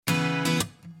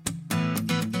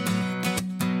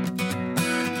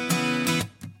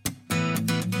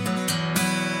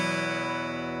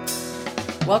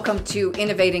Welcome to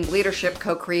Innovating Leadership,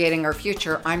 Co-Creating Our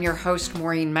Future. I'm your host,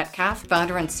 Maureen Metcalf,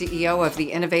 founder and CEO of the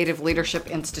Innovative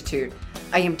Leadership Institute.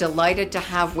 I am delighted to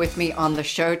have with me on the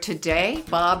show today,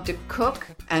 Bob DeCook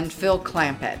and Phil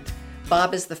Clampett.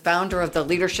 Bob is the founder of the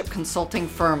leadership consulting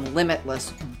firm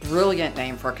Limitless, brilliant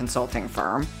name for a consulting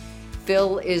firm.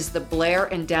 Phil is the Blair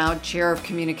Endowed Chair of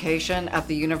Communication at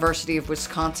the University of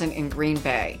Wisconsin in Green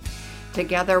Bay.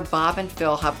 Together, Bob and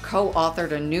Phil have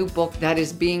co-authored a new book that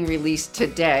is being released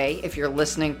today, if you're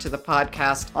listening to the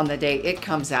podcast on the day it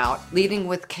comes out, Leading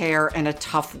with Care in a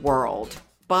Tough World.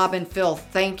 Bob and Phil,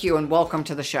 thank you and welcome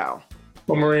to the show.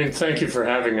 Well, Maureen, thank you for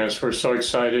having us. We're so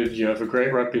excited. You have a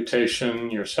great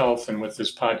reputation yourself, and with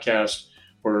this podcast,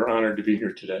 we're honored to be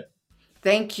here today.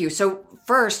 Thank you. So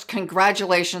first,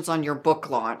 congratulations on your book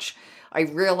launch. I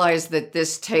realize that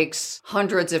this takes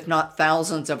hundreds, if not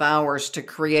thousands of hours to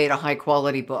create a high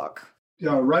quality book.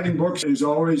 Yeah, writing books is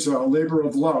always a labor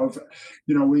of love.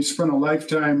 You know, we spend a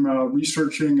lifetime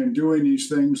researching and doing these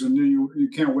things, and you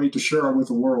can't wait to share it with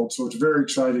the world. So it's very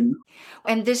exciting.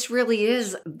 And this really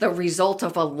is the result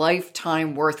of a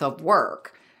lifetime worth of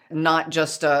work, not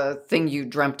just a thing you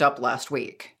dreamt up last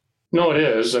week. No, it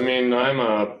is. I mean, I'm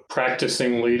a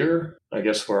practicing leader. I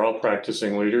guess we're all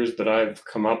practicing leaders, but I've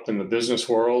come up in the business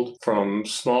world from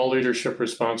small leadership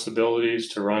responsibilities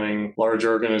to running large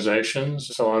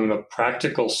organizations. So on the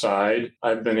practical side,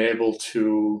 I've been able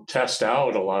to test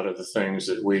out a lot of the things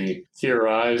that we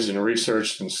theorized and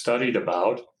researched and studied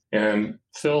about. And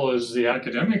Phil is the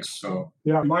academic, so.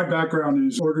 Yeah, my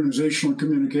background is organizational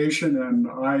communication, and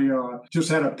I just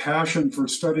had a passion for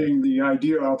studying the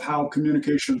idea of how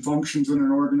communication functions in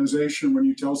an organization. When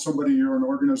you tell somebody you're an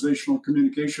organizational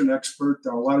communication expert,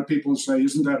 a lot of people say,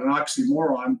 isn't that an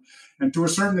oxymoron? And to a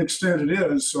certain extent it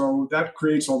is, so that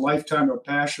creates a lifetime of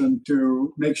passion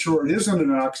to make sure it isn't an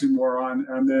oxymoron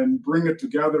and then bring it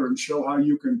together and show how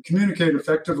you can communicate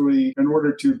effectively in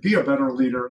order to be a better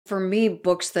leader. For me,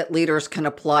 books that leaders can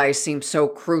apply seem so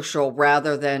crucial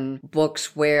rather than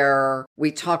books where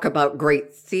we talk about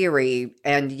great theory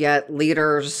and yet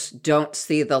leaders don't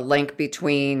see the link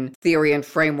between theory and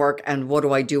framework and what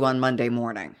do I do on Monday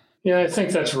morning. Yeah, I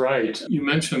think that's right. You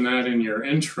mentioned that in your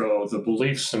intro, the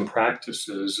beliefs and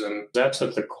practices, and that's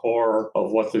at the core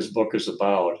of what this book is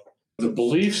about. The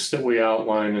beliefs that we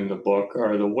outline in the book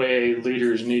are the way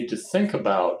leaders need to think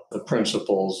about the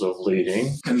principles of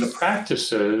leading, and the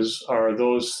practices are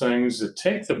those things that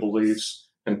take the beliefs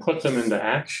and put them into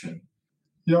action.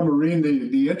 Yeah, Maureen,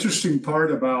 the interesting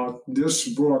part about this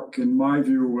book, in my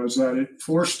view, was that it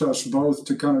forced us both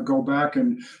to kind of go back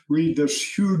and read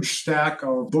this huge stack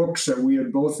of books that we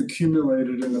had both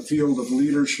accumulated in the field of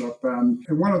leadership. And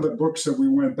one of the books that we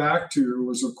went back to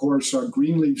was, of course,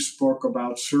 Greenleaf's book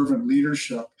about servant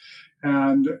leadership.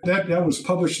 And that was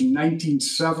published in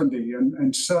 1970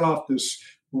 and set off this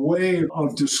wave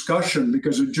of discussion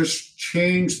because it just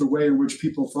changed the way in which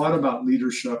people thought about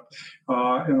leadership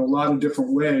in a lot of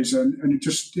different ways. And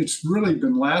it's really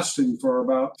been lasting for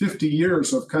about 50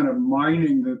 years of kind of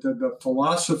mining the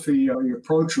philosophy, the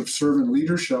approach of servant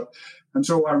leadership. And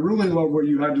so I really love what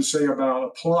you had to say about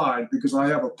applied, because I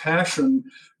have a passion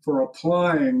for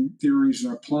applying theories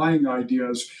and applying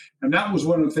ideas. And that was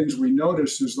one of the things we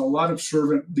noticed is a lot of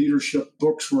servant leadership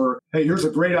books were, hey, here's a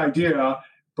great idea,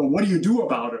 but what do you do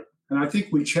about it? And I think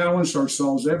we challenged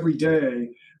ourselves every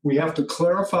day. We have to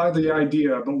clarify the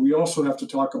idea, but we also have to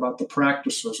talk about the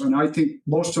practices. And I think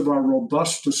most of our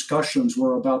robust discussions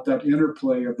were about that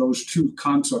interplay of those two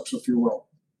concepts, if you will.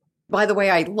 By the way,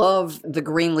 I love the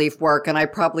Greenleaf work, and I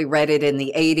probably read it in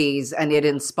the 80s, and it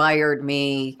inspired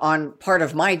me on part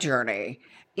of my journey.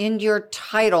 In your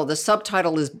title, the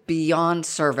subtitle is Beyond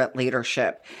Servant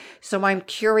Leadership. So I'm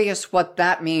curious what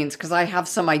that means, because I have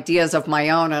some ideas of my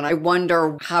own, and I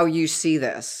wonder how you see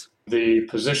this. The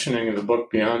positioning of the book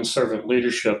Beyond Servant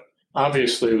Leadership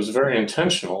obviously was very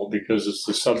intentional because it's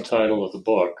the subtitle of the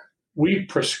book. We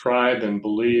prescribe and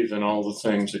believe in all the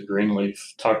things that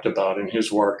Greenleaf talked about in his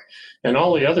work, and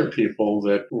all the other people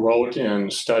that wrote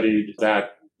and studied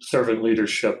that servant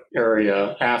leadership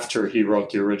area after he wrote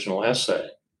the original essay.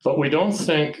 But we don't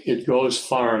think it goes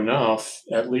far enough,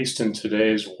 at least in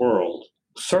today's world.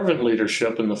 Servant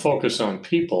leadership and the focus on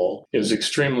people is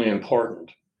extremely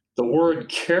important. The word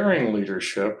caring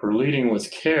leadership or leading with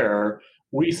care,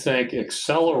 we think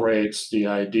accelerates the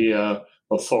idea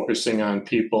of focusing on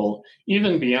people,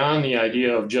 even beyond the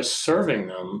idea of just serving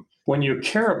them. When you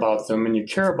care about them and you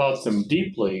care about them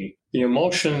deeply, the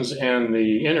emotions and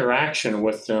the interaction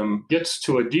with them gets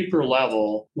to a deeper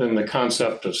level than the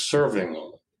concept of serving them.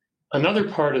 Another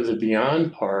part of the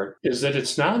beyond part is that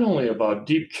it's not only about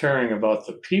deep caring about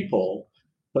the people,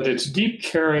 but it's deep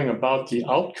caring about the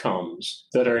outcomes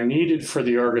that are needed for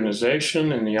the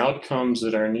organization and the outcomes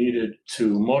that are needed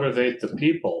to motivate the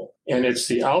people. And it's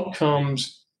the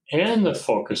outcomes and the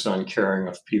focus on caring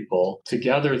of people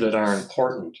together that are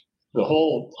important. The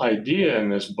whole idea in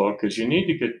this book is you need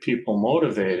to get people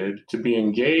motivated to be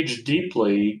engaged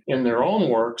deeply in their own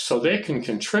work so they can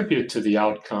contribute to the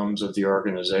outcomes of the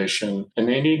organization. And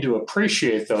they need to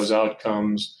appreciate those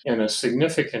outcomes in a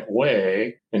significant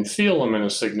way and feel them in a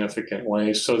significant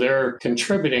way. So they're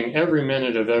contributing every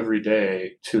minute of every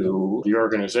day to the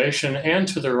organization and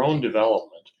to their own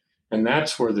development. And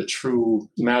that's where the true,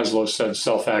 Maslow said,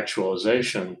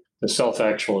 self-actualization, the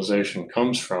self-actualization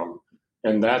comes from.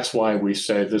 And that's why we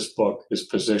say this book is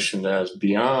positioned as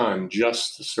beyond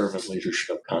just the servant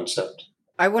leadership concept.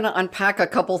 I want to unpack a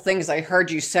couple things I heard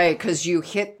you say, because you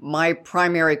hit my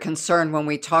primary concern when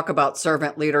we talk about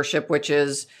servant leadership, which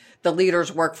is the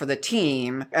leaders work for the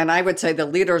team. And I would say the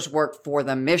leaders work for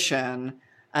the mission,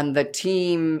 and the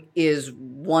team is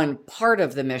one part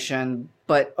of the mission,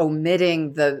 but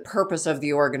omitting the purpose of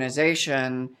the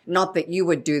organization. Not that you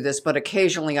would do this, but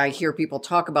occasionally I hear people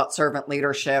talk about servant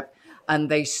leadership and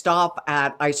they stop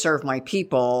at, I serve my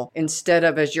people, instead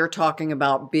of, as you're talking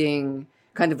about, being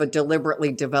kind of a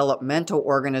deliberately developmental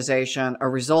organization, a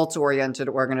results-oriented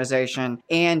organization,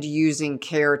 and using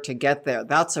care to get there.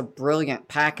 That's a brilliant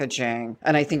packaging,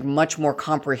 and I think much more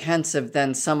comprehensive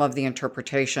than some of the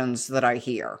interpretations that I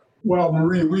hear. Well,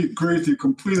 Marie, we agree with you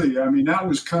completely. I mean, that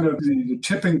was kind of the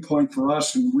tipping point for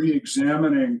us in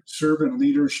re-examining servant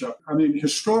leadership. I mean,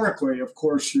 historically, of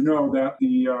course, you know that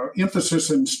the emphasis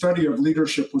and study of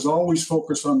leadership was always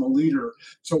focused on the leader.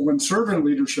 So when servant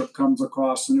leadership comes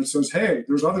across and it says, hey,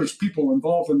 there's others people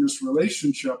involved in this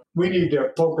relationship, we need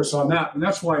to focus on that. And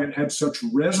that's why it had such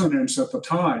resonance at the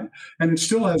time. And it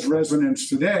still has resonance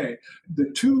today.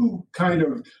 The two kind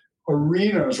of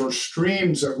arenas or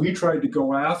streams that we tried to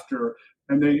go after,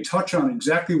 and they touch on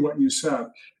exactly what you said.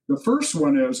 The first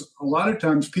one is a lot of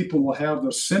times people will have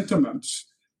the sentiments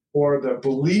or the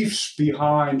beliefs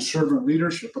behind servant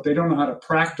leadership, but they don't know how to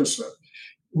practice it.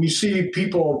 We see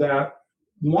people that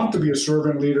want to be a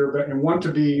servant leader and want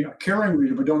to be a caring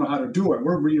leader, but don't know how to do it.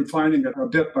 We're redefining it a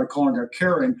bit by calling it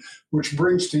caring, which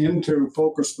brings into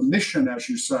focus the mission, as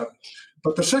you said.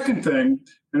 But the second thing,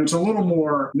 and it's a little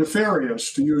more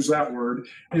nefarious to use that word,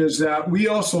 is that we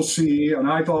also see,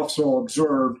 and I've also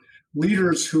observed,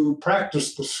 leaders who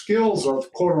practice the skills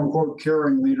of quote-unquote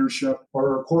caring leadership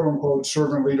or quote-unquote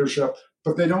servant leadership,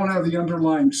 but they don't have the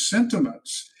underlying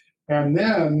sentiments. And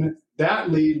then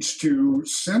that leads to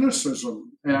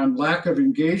cynicism and lack of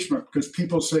engagement because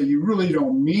people say, you really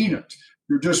don't mean it.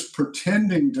 You're just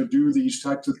pretending to do these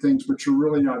types of things, but you're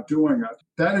really not doing it.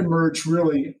 That emerged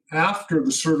really after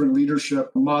the servant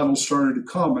leadership model started to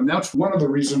come. And that's one of the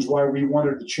reasons why we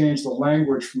wanted to change the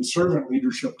language from servant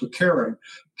leadership to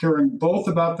caring both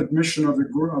about the mission of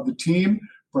the team,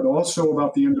 but also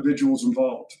about the individuals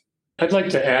involved. I'd like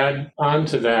to add on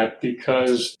to that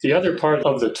because the other part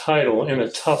of the title, In a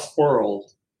Tough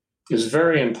World, is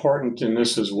very important in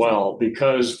this as well,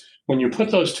 because when you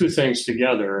put those two things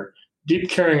together,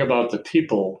 deep caring about the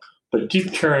people, but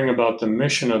deep caring about the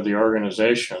mission of the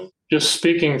organization. Just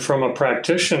speaking from a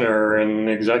practitioner in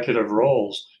executive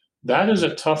roles, that is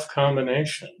a tough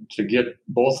combination to get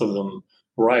both of them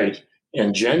right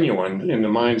and genuine in the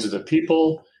minds of the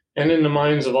people and in the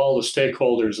minds of all the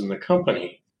stakeholders in the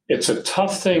company. It's a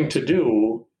tough thing to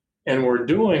do, and we're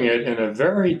doing it in a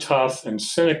very tough and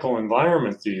cynical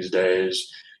environment these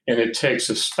days, and it takes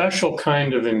a special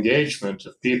kind of engagement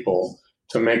of people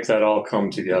to make that all come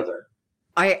together.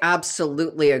 I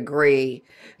absolutely agree.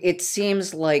 It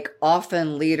seems like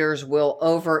often leaders will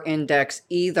over-index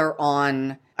either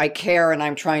on, I care and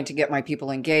I'm trying to get my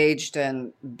people engaged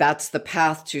and that's the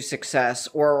path to success,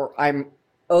 or I'm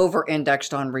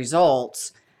over-indexed on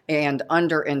results and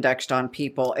under-indexed on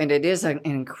people. And it is an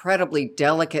incredibly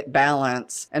delicate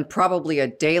balance and probably a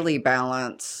daily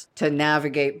balance to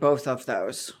navigate both of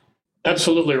those.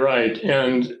 Absolutely right.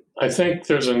 And I think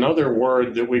there's another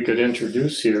word that we could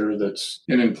introduce here that's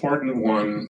an important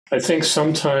one. I think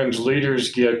sometimes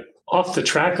leaders get off the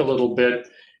track a little bit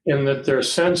in that their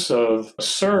sense of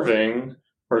serving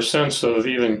or sense of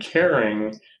even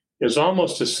caring is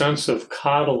almost a sense of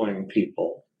coddling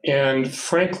people. And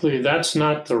frankly, that's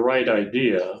not the right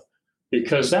idea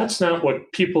because that's not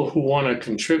what people who want to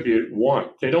contribute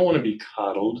want. They don't want to be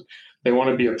coddled. They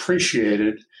want to be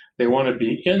appreciated. They want to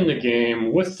be in the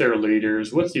game with their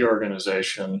leaders, with the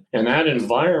organization. And that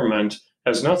environment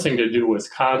has nothing to do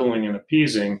with coddling and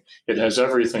appeasing. It has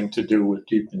everything to do with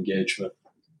deep engagement.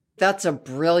 That's a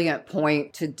brilliant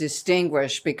point to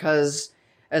distinguish because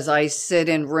as I sit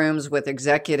in rooms with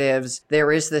executives,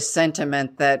 there is this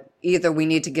sentiment that either we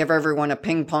need to give everyone a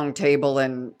ping pong table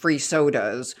and free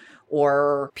sodas,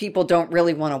 or people don't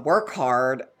really want to work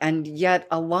hard. And yet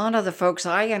a lot of the folks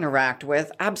I interact with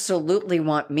absolutely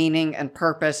want meaning and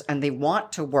purpose, and they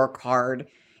want to work hard.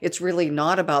 It's really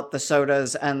not about the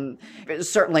sodas, and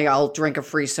certainly I'll drink a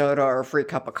free soda or a free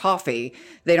cup of coffee.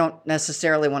 They don't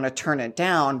necessarily want to turn it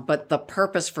down, but the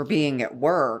purpose for being at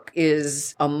work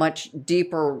is a much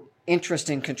deeper interest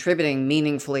in contributing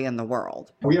meaningfully in the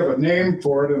world. We have a name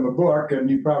for it in the book, and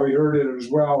you probably heard it as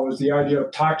well, is the idea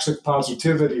of toxic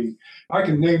positivity. I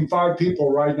can name 5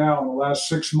 people right now in the last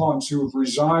 6 months who have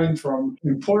resigned from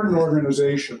important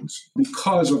organizations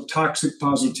because of toxic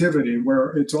positivity,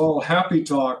 where it's all happy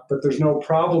talk, but there's no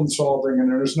problem solving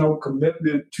and there's no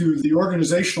commitment to the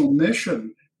organizational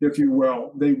mission, if you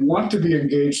will. They want to be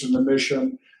engaged in the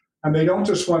mission, and they don't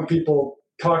just want people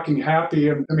talking happy.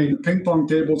 And I mean, ping pong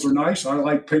tables are nice. I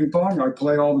like ping pong. I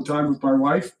play all the time with my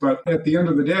wife. But at the end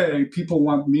of the day, people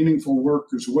want meaningful work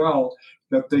as well,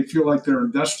 that they feel like they're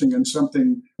investing in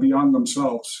something beyond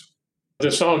themselves.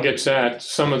 This all gets at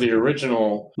some of the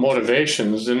original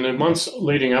motivations. In the months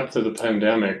leading up to the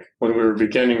pandemic, when we were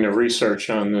beginning to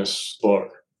research on this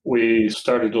book, we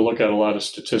started to look at a lot of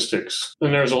statistics.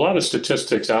 And there's a lot of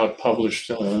statistics out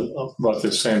published about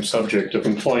this same subject of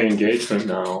employee engagement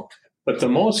now. But the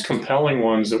most compelling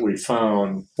ones that we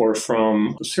found were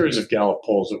from a series of Gallup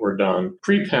polls that were done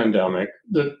pre-pandemic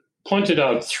that pointed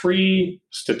out 3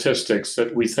 statistics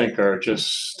that we think are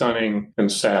just stunning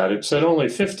and sad. It said only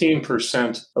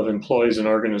 15% of employees in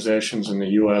organizations in the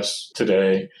U.S.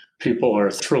 today, people are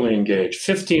truly engaged.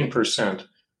 15%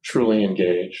 truly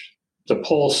engaged. The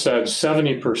poll said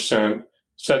 70%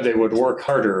 said they would work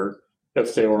harder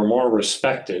if they were more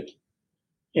respected.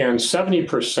 And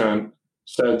 70%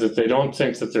 said that they don't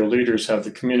think that their leaders have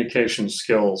the communication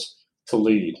skills to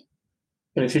lead.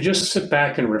 And if you just sit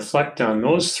back and reflect on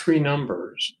those 3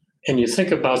 numbers, and you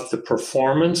think about the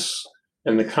performance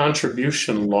and the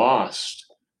contribution lost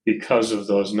because of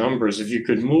those numbers, if you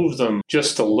could move them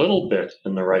just a little bit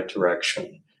in the right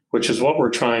direction, which is what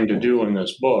we're trying to do in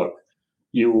this book,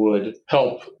 you would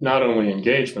help not only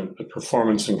engagement, but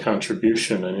performance and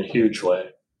contribution in a huge way.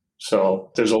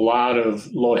 So there's a lot of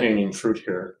low-hanging fruit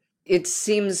here. It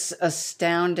seems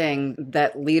astounding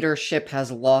that leadership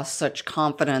has lost such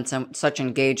confidence and such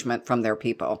engagement from their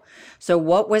people. So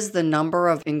what was the number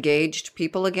of engaged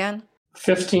people again?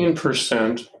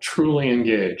 15% truly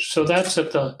engaged. So that's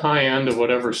at the high end of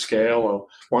whatever scale of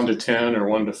 1 to 10 or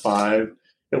 1 to 5.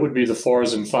 It would be the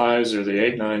 4s and 5s or the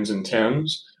 8, 9s and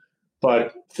 10s,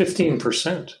 but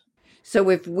 15%.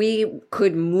 So if we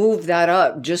could move that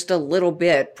up just a little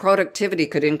bit, productivity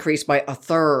could increase by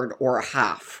 1/3 or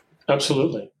 1/2.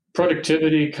 Absolutely.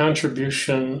 Productivity,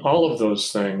 contribution, all of those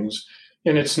things.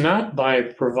 And it's not by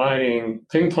providing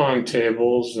ping pong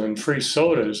tables and free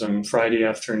sodas on Friday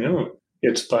afternoon.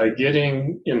 It's by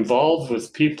getting involved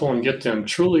with people and get them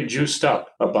truly juiced up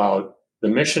about the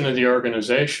mission of the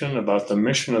organization, about the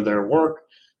mission of their work,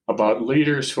 about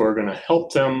leaders who are going to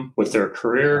help them with their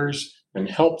careers and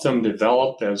help them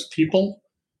develop as people.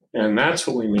 And that's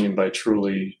what we mean by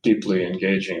truly, deeply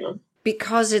engaging them.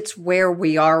 Because it's where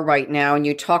we are right now, and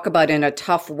you talk about in a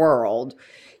tough world,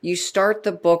 you start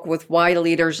the book with why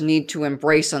leaders need to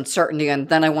embrace uncertainty, and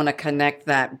then I want to connect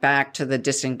that back to the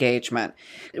disengagement.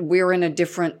 We're in a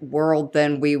different world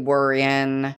than we were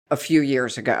in a few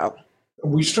years ago.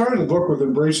 We started the book with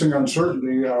embracing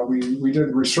uncertainty. We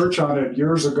did research on it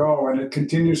years ago, and it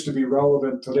continues to be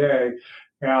relevant today.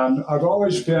 And I've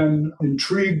always been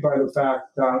intrigued by the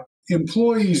fact that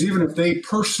employees, even if they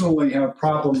personally have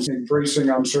problems embracing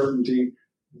uncertainty,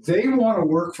 they want to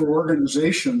work for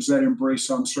organizations that embrace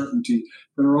uncertainty,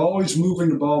 that are always moving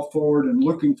the ball forward and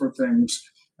looking for things.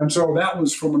 And so that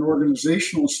was from an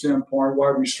organizational standpoint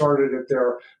why we started it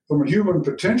there. From a human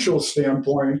potential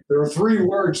standpoint, there are 3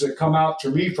 words that come out to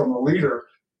me from a leader: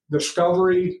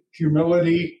 discovery,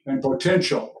 humility, and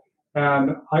potential.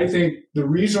 And I think the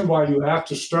reason why you have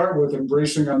to start with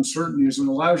embracing uncertainty is it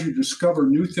allows you to discover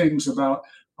new things about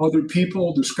other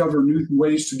people, discover new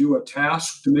ways to do a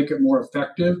task to make it more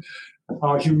effective.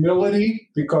 Humility,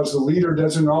 because the leader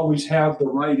doesn't always have the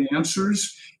right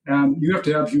answers. And you have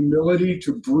to have humility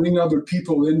to bring other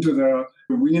people into the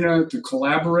arena to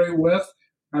collaborate with.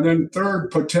 And then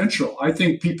 3rd, potential. I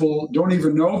think people don't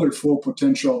even know their full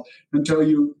potential until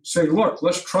you say, look,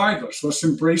 let's try this. Let's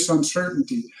embrace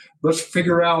uncertainty. Let's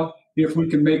figure out if we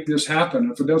can make this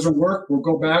happen. If it doesn't work, we'll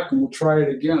go back and we'll try it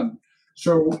again.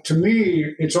 So to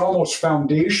me, it's almost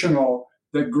foundational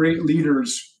that great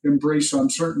leaders embrace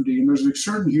uncertainty. And there's a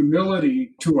certain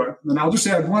humility to it. And I'll just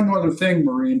add one other thing,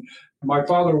 Maureen. My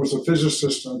father was a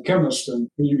physicist and chemist, and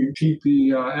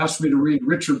he asked me to read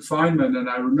Richard Feynman, and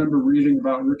I remember reading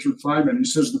about Richard Feynman. He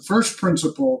says the first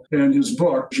principle in his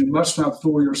book is you must not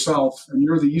fool yourself, and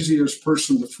you're the easiest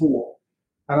person to fool.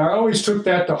 And I always took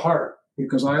that to heart,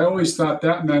 because I always thought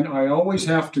that meant I always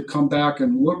have to come back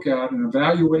and look at and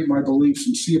evaluate my beliefs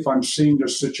and see if I'm seeing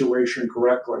this situation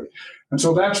correctly. And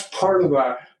so that's part of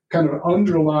that kind of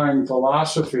underlying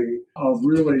philosophy of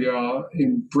really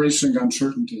embracing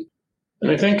uncertainty. And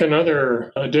I think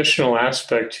another additional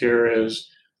aspect here is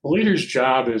a leader's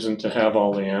job isn't to have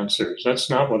all the answers. That's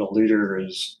not what a leader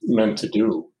is meant to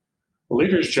do. A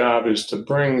leader's job is to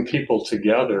bring people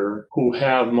together who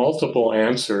have multiple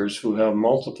answers, who have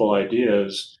multiple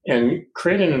ideas, and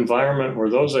create an environment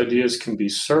where those ideas can be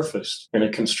surfaced in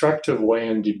a constructive way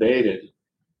and debated.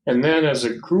 And then as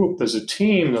a group, as a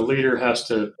team, the leader has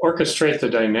to orchestrate the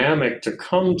dynamic to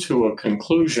come to a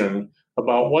conclusion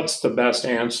about what's the best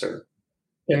answer.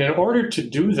 And in order to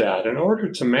do that, in order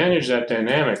to manage that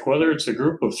dynamic, whether it's a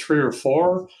group of 3 or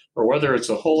 4, or whether it's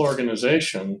a whole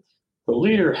organization, the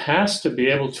leader has to be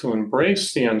able to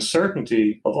embrace the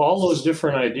uncertainty of all those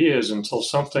different ideas until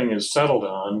something is settled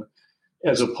on,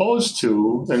 as opposed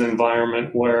to an environment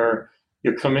where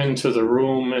you come into the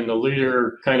room and the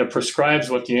leader kind of prescribes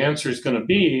what the answer is going to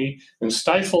be and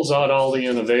stifles out all the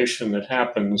innovation that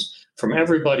happens from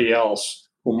everybody else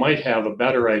who might have a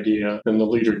better idea than the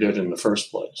leader did in the first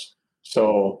place.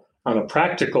 So on a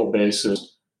practical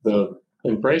basis, the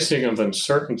embracing of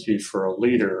uncertainty for a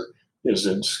leader is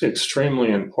extremely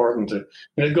important. And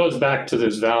it goes back to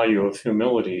this value of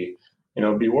humility.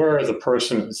 Beware of the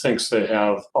person who thinks they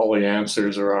have all the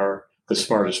answers or are the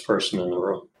smartest person in the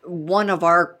room. One of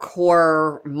our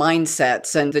core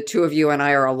mindsets, and the two of you and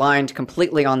I are aligned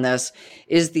completely on this,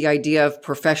 is the idea of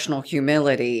professional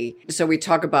humility. So we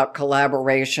talk about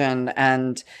collaboration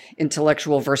and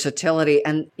intellectual versatility,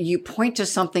 and you point to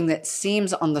something that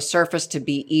seems on the surface to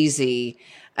be easy,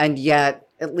 and yet,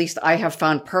 at least I have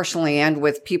found personally and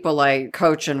with people I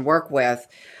coach and work with,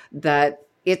 that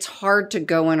it's hard to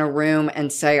go in a room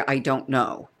and say, I don't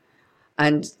know,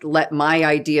 and let my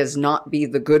ideas not be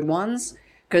the good ones.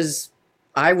 Because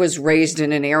I was raised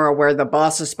in an era where the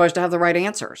boss is supposed to have the right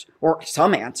answers, or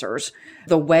some answers.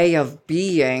 The way of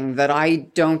being that I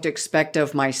don't expect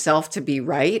of myself to be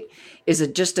right is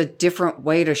just a different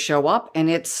way to show up. And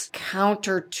it's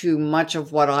counter to much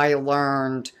of what I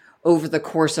learned over the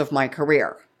course of my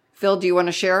career. Phil, do you want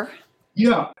to share?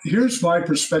 Yeah, here's my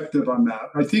perspective on that.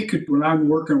 I think when I'm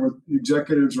working with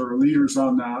executives or leaders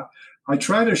on that, I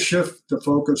try to shift the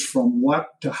focus from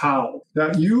what to how.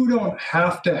 That you don't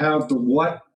have to have the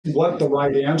what the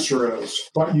right answer is,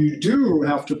 but you do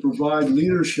have to provide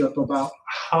leadership about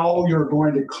how you're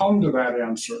going to come to that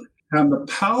answer. And the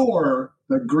power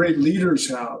that great leaders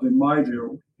have, in my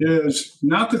view, is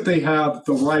not that they have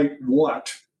the right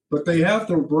what, but they have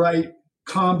the right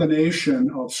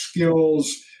combination of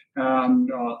skills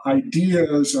and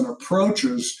ideas and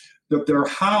approaches that their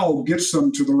how gets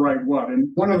them to the right what. And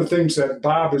one of the things that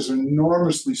Bob is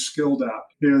enormously skilled at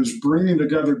is bringing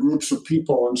together groups of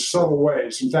people in subtle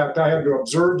ways. In fact, I had to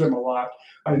observe him a lot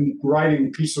in writing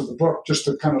a piece of the book just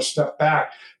to kind of step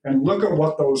back and look at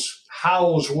what those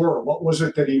hows were. What was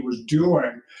it that he was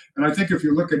doing? And I think if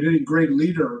you look at any great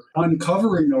leader,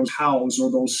 uncovering those hows or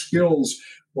those skills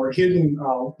or hidden,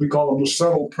 we call them the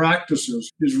subtle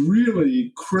practices, is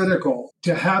really critical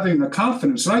to having the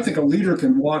confidence. And I think a leader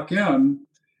can walk in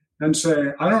and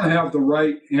say, I don't have the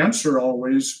right answer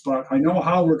always, but I know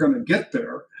how we're going to get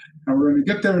there. And we're going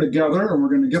to get there together, and we're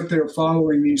going to get there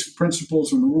following these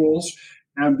principles and rules.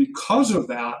 And because of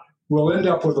that, we'll end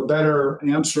up with a better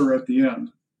answer at the end.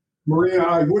 Maria,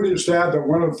 I would just add that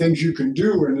one of the things you can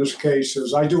do in this case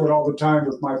is, I do it all the time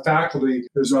with my faculty,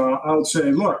 is I'll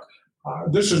say, look,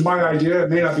 this is my idea. It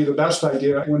may not be the best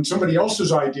idea. When somebody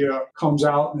else's idea comes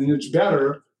out and it's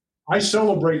better, I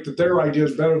celebrate that their idea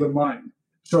is better than mine.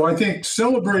 So I think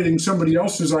celebrating somebody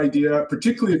else's idea,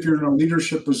 particularly if you're in a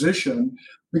leadership position,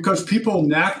 because people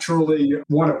naturally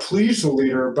want to please the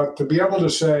leader, but to be able to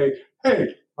say, hey,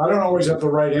 I don't always have the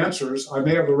right answers. I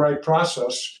may have the right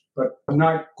process, but I'm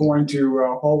not going to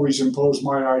always impose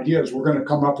my ideas. We're going to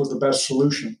come up with the best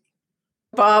solution.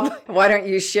 Bob, why don't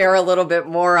you share a little bit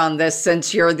more on this,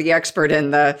 since you're the expert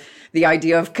in the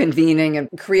idea of convening and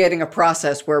creating a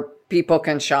process where people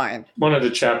can shine? One of the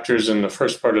chapters in the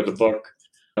first part of the book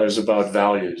is about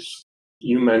values.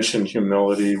 You mentioned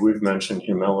humility. We've mentioned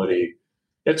humility.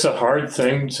 It's a hard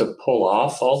thing to pull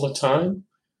off all the time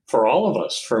for all of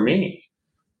us, for me.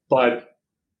 But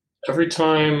every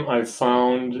time I've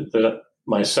found that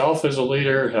myself as a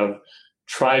leader have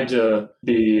tried to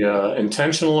be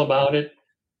intentional about it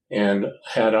and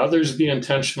had others be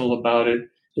intentional about it,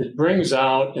 it brings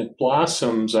out, it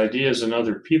blossoms ideas in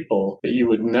other people that you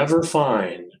would never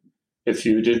find if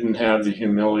you didn't have the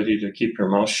humility to keep your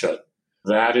mouth shut.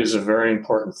 That is a very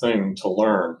important thing to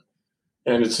learn.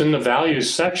 And it's in the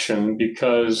values section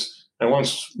because I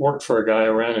once worked for a guy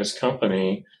who ran his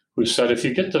company who said, if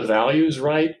you get the values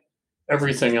right,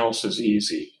 everything else is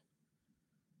easy.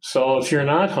 So if you're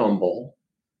not humble,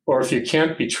 or if you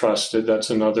can't be trusted, that's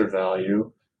another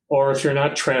value. Or if you're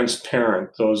not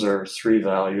transparent, those are 3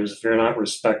 values. If you're not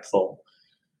respectful,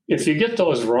 if you get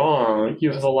those wrong,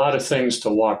 you have a lot of things to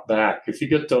walk back. If you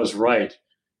get those right,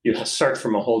 you start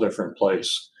from a whole different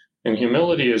place. And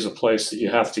humility is a place that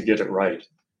you have to get it right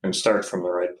and start from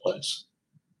the right place.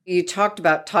 You talked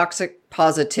about toxic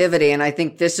positivity, and I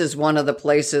think this is one of the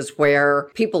places where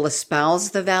people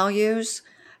espouse the values,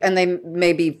 and they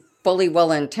may be fully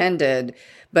well-intended,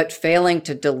 but failing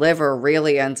to deliver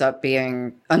really ends up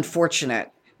being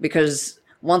unfortunate, because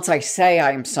once I say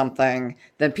I'm something,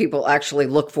 then people actually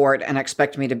look for it and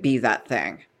expect me to be that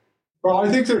thing. Well,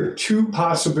 I think there are 2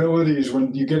 possibilities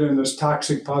when you get in this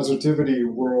toxic positivity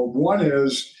world. One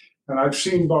is, and I've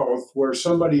seen both, where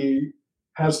somebody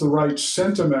has the right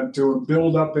sentiment to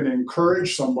build up and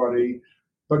encourage somebody,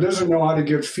 but doesn't know how to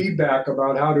give feedback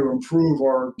about how to improve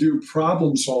or do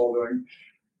problem solving.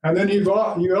 And then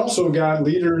you also got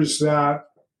leaders that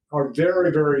are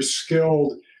very, very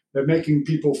skilled at making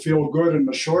people feel good in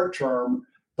the short term,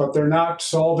 but they're not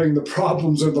solving the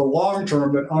problems in the long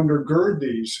term that undergird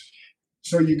these.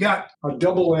 So you got a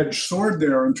double-edged sword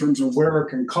there in terms of where it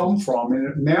can come from, and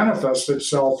it manifests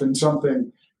itself in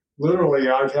something. Literally,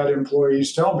 I've had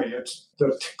employees tell me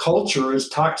the culture is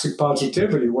toxic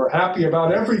positivity. We're happy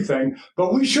about everything,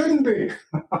 but we shouldn't be.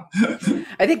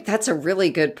 I think that's a really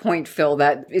good point, Phil,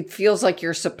 that it feels like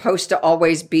you're supposed to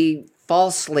always be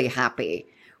falsely happy.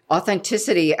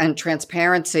 Authenticity and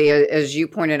transparency, as you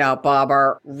pointed out, Bob,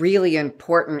 are really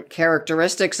important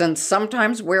characteristics, and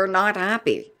sometimes we're not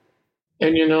happy.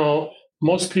 And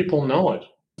most people know it.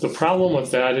 The problem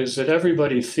with that is that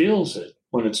everybody feels it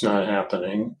when it's not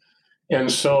happening.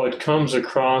 And so it comes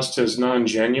across as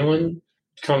non-genuine,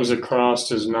 it comes across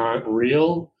as not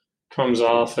real, comes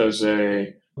off as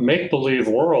a make-believe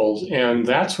world. And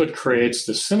that's what creates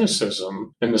the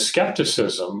cynicism and the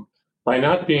skepticism by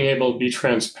not being able to be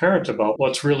transparent about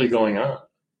what's really going on.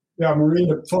 Yeah, Maureen,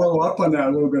 to follow up on that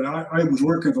a little bit, I was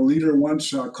working with a leader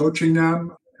once, coaching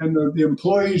them, and the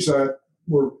employees that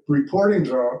were reporting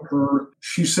to her,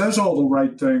 she says all the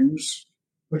right things,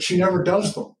 but she never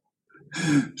does them.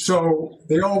 So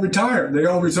they all retired. They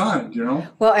all resigned,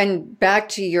 Well, and back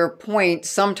to your point,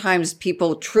 sometimes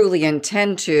people truly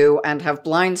intend to and have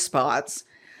blind spots.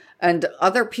 And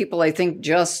other people, I think,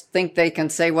 just think they can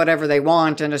say whatever they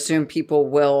want and assume people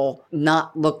will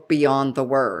not look beyond the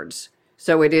words.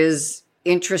 So it is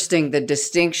interesting, the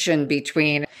distinction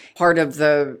between part of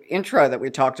the intro that we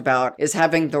talked about is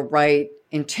having the right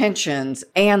intentions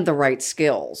and the right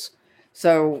skills.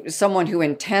 So someone who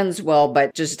intends well,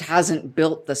 but just hasn't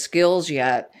built the skills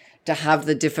yet to have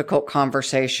the difficult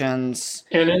conversations.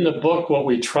 And in the book, what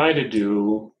we try to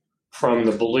do from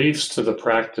the beliefs to the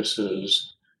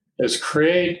practices is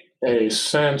create a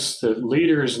sense that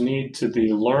leaders need to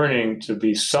be learning to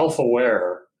be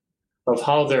self-aware of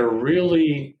how they're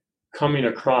really coming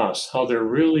across, how they're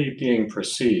really being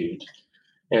perceived,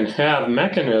 and have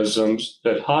mechanisms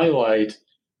that highlight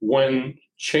when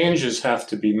changes have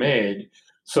to be made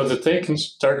so that they can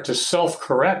start to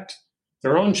self-correct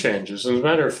their own changes. As a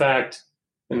matter of fact,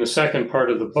 in the second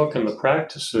part of the book and the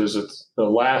practices, at the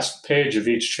last page of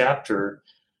each chapter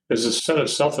is a set of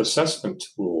self-assessment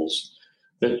tools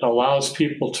that allows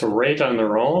people to rate on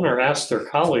their own or ask their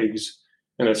colleagues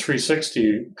in a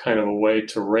 360 kind of a way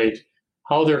to rate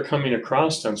how they're coming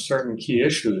across on certain key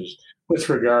issues with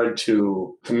regard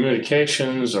to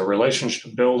communications or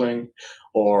relationship building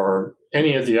or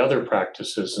any of the other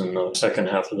practices in the second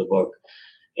half of the book.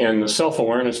 And the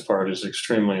self-awareness part is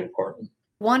extremely important.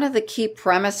 One of the key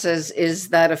premises is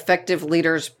that effective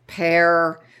leaders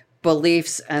pair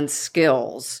beliefs and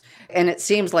skills. And it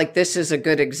seems like this is a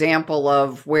good example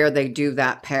of where they do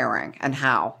that pairing and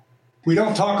how. We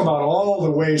don't talk about all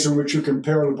the ways in which you can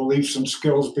pair the beliefs and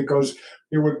skills because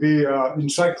it would be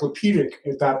encyclopedic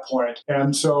at that point.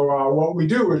 And so what we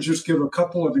do is just give a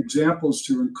couple of examples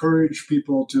to encourage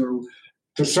people to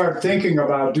start thinking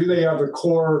about, do they have the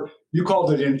core, you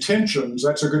called it intentions,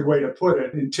 that's a good way to put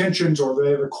it, intentions, or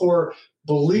they have the core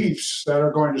beliefs that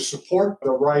are going to support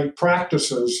the right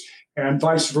practices. and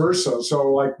vice versa.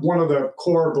 So like one of the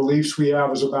core beliefs we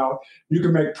have is about you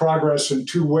can make progress in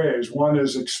two ways. One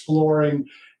is exploring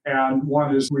and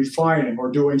one is refining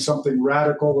or doing something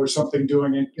radical or something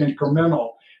doing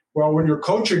incremental. Well, when you're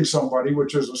coaching somebody,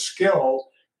 which is a skill,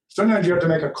 sometimes you have to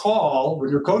make a call when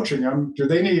you're coaching them. Do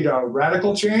they need a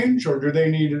radical change or do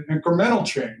they need an incremental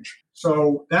change?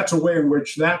 So that's a way in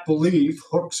which that belief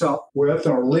hooks up with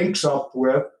or links up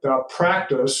with the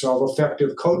practice of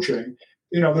effective coaching.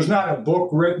 There's not a book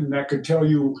written that could tell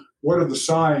you what are the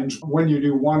signs when you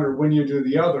do one or when you do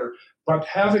the other. But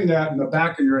having that in the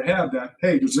back of your head that,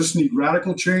 hey, does this need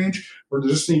radical change or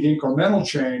does this need incremental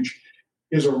change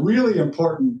is a really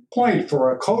important point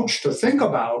for a coach to think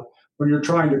about when you're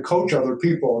trying to coach other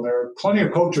people. And there are plenty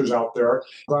of coaches out there,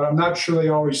 but I'm not sure they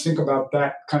always think about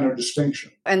that kind of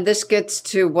distinction. And this gets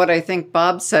to what I think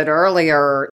Bob said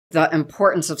earlier, the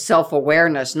importance of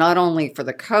self-awareness, not only for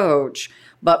the coach,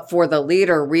 but for the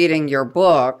leader reading your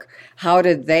book. How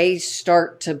did they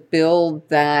start to build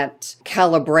that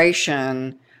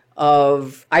calibration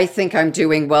of, I think I'm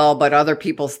doing well, but other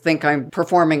people think I'm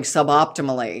performing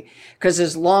suboptimally? Because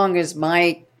as long as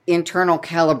my internal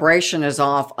calibration is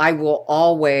off, I will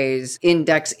always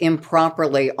index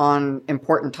improperly on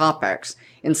important topics.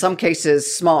 In some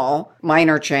cases, small,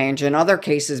 minor change. In other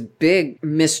cases, big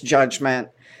misjudgment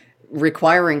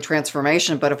requiring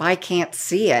transformation. But if I can't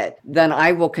see it, then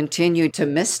I will continue to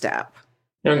misstep.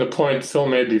 And the point Phil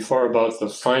made before about the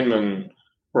Feynman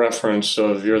reference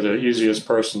of you're the easiest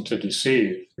person to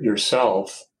deceive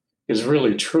yourself is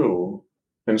really true.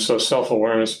 And so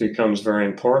self-awareness becomes very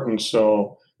important.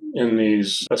 So in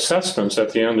these assessments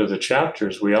at the end of the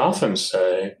chapters, we often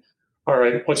say, all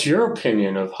right, what's your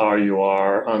opinion of how you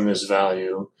are on this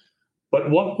value? But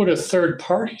what would a third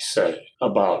party say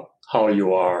about how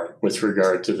you are with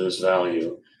regard to this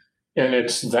value? And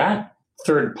it's that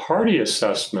third party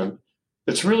assessment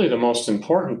that's really the most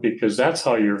important, because that's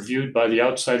how you're viewed by the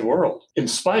outside world, in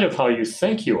spite of how you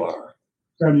think you are.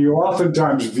 And you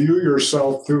oftentimes view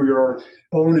yourself through your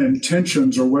own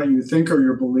intentions or what you think are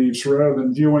your beliefs rather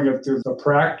than viewing it through the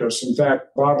practice. In fact,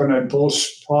 Bob and I both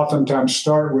oftentimes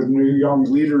start with new young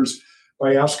leaders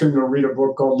by asking them to read a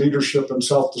book called Leadership and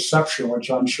Self-Deception,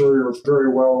 which I'm sure you're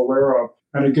very well aware of.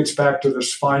 And it gets back to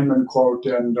this Feynman quote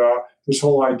and this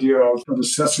whole idea of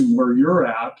assessing where you're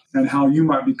at and how you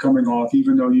might be coming off,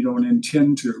 even though you don't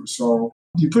intend to. So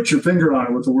you put your finger on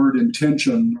it with the word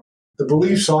intention. The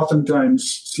beliefs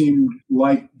oftentimes seem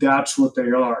like that's what they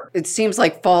are. It seems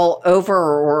like fall over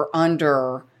or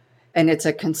under, and it's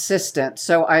a consistent.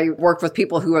 So I worked with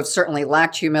people who have certainly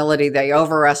lacked humility. They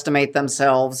overestimate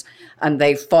themselves and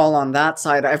they fall on that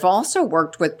side. I've also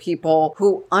worked with people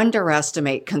who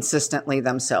underestimate consistently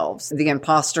themselves. The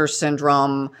imposter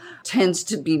syndrome tends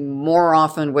to be more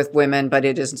often with women, but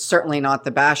it is certainly not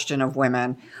the bastion of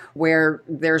women, where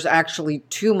there's actually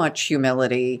too much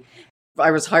humility.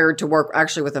 I was hired to work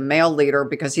actually with a male leader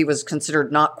because he was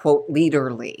considered not, quote,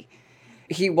 leaderly.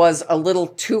 He was a little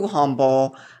too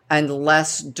humble and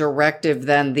less directive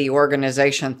than the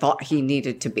organization thought he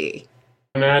needed to be.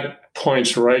 And that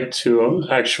points right to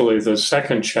actually the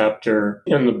second chapter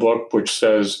in the book, which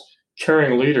says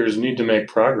caring leaders need to make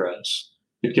progress.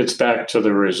 It gets back to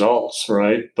the results,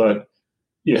 right? But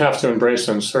you have to embrace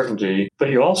uncertainty, but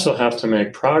you also have to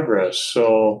make progress.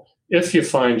 So if you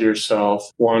find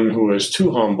yourself one who is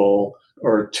too humble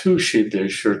or too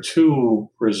sheepish or too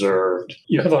reserved,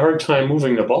 you have a hard time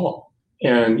moving the ball.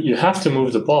 And you have to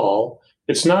move the ball.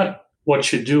 It's not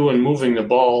what you do in moving the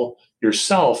ball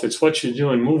yourself. It's what you do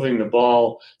in moving the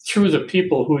ball through the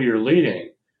people who you're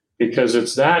leading. Because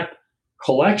it's that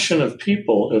collection of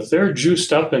people, if they're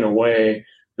juiced up in a way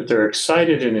that they're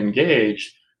excited and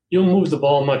engaged, you'll move the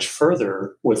ball much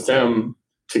further with them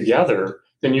together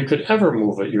than you could ever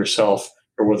move it yourself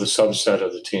or with a subset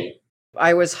of the team.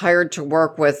 I was hired to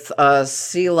work with a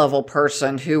C-level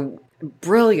person who,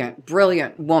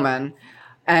 brilliant woman,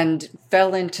 and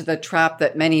fell into the trap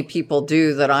that many people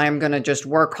do, that I'm going to just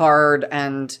work hard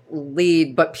and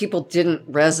lead, but people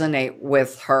didn't resonate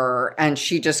with her, and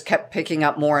she just kept picking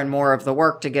up more and more of the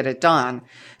work to get it done.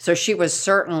 So she was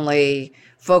certainly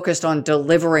focused on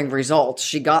delivering results.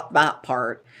 She got that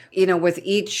part. You know, with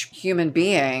each human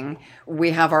being,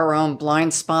 we have our own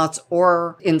blind spots,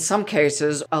 or in some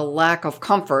cases, a lack of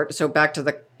comfort. So back to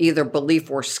the either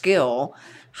belief or skill.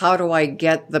 How do I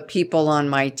get the people on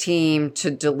my team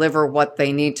to deliver what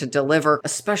they need to deliver,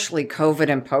 especially COVID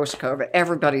and post-COVID?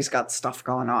 Everybody's got stuff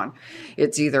going on.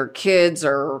 It's either kids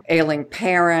or ailing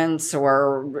parents,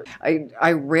 or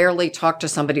I rarely talk to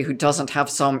somebody who doesn't have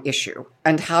some issue.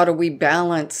 And how do we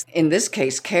balance, in this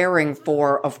case, caring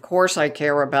for, of course, I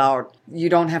care about you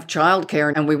don't have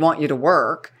childcare and we want you to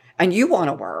work and you want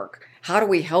to work. How do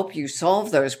we help you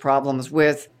solve those problems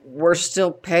with we're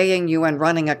still paying you and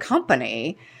running a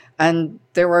company and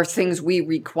there are things we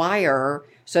require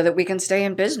so that we can stay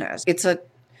in business? It's a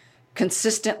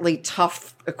consistently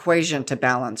tough equation to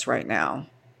balance right now.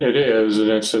 It is, and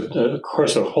it's, of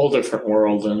course, a whole different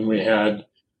world than we had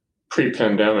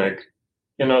pre-pandemic.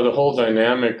 The whole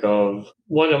dynamic of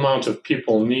what amount of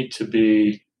people need to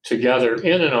be together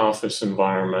in an office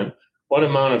environment, what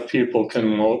amount of people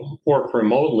can work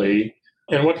remotely,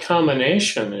 and what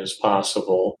combination is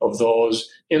possible of those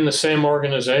in the same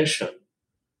organization.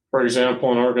 For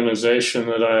example, an organization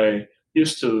that I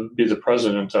used to be the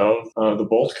president of, the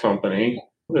Bolt Company,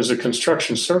 is a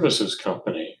construction services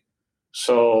company.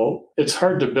 So it's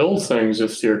hard to build things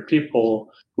if your people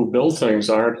who build things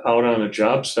aren't out on a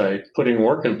job site putting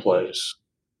work in place.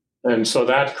 And so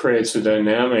that creates a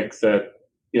dynamic that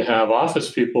you have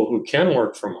office people who can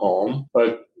work from home,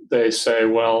 but they say,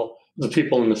 well, the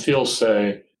people in the field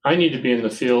say, I need to be in the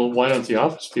field. Why don't the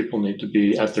office people need to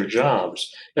be at their jobs?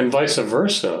 And vice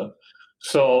versa.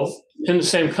 So in the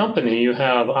same company, you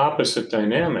have opposite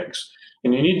dynamics.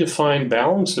 And you need to find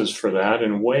balances for that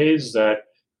in ways that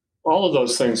all of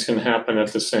those things can happen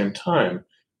at the same time.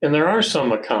 And there are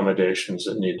some accommodations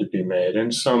that need to be made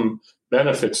and some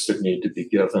benefits that need to be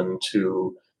given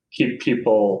to keep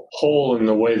people whole in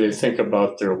the way they think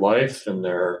about their life and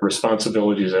their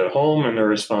responsibilities at home and their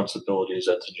responsibilities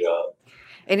at the job.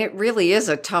 And it really is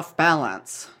a tough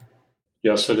balance.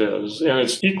 Yes, it is. And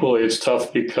it's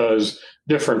tough because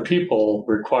different people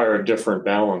require different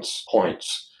balance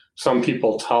points. Some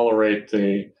people tolerate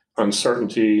the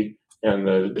uncertainty and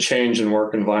the change in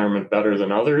work environment better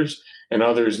than others, and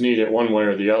others need it one way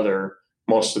or the other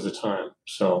most of the time.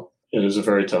 So it is a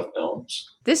very tough balance.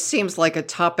 This seems like a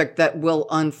topic that will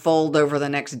unfold over the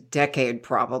next decade,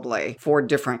 probably, for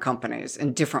different companies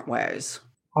in different ways.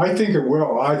 I think it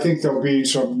will. I think there'll be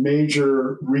some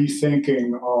major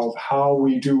rethinking of how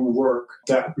we do work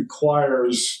that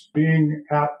requires being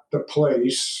at the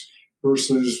place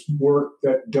versus work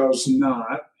that does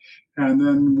not. And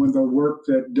then when the work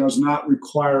that does not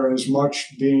require as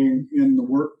much being in the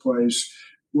workplace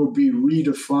will be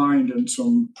redefined in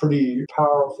some pretty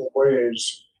powerful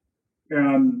ways.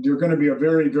 And they're going to be a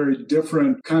very, very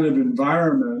different kind of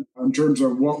environment in terms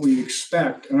of what we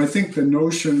expect. And I think the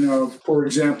notion of, for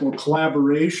example,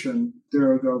 collaboration,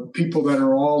 the people that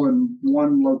are all in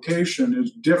one location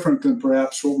is different than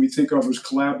perhaps what we think of as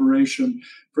collaboration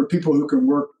for people who can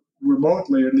work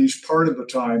remotely at least part of the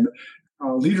time.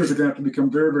 Leaders are going to have to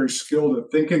become very, very skilled at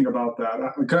thinking about that.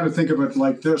 I kind of think of it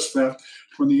like this, that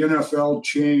when the NFL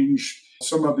changed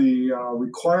some of the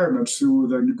requirements through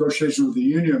the negotiation with the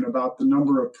union about the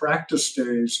number of practice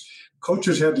days,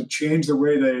 coaches had to change the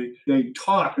way they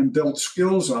taught and built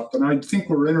skills up. And I think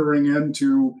we're entering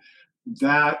into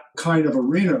that kind of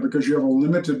arena because you have a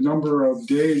limited number of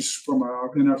days from an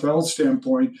NFL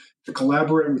standpoint to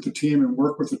collaborate with the team and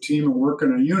work with the team and work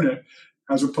in a unit,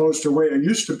 as opposed to the way it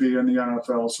used to be in the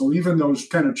NFL. So even those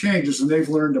kind of changes, and they've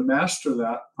learned to master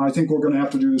that, I think we're going to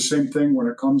have to do the same thing when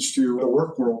it comes to the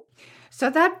work world. So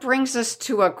that brings us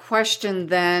to a question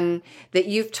then that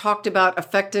you've talked about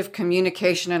effective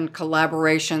communication and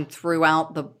collaboration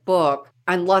throughout the book,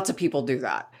 and lots of people do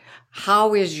that.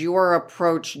 How is your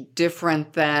approach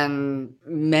different than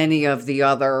many of the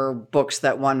other books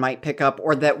that one might pick up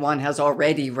or that one has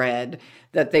already read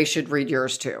that they should read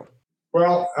yours too?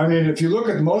 Well, I mean, if you look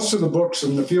at most of the books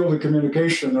in the field of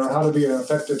communication, they're how to be an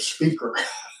effective speaker.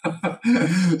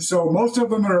 So most of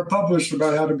them are published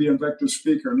about how to be an effective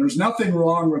speaker. And there's nothing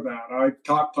wrong with that. I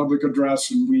taught public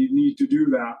address and we need to do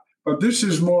that. But this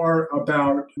is more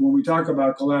about, when we talk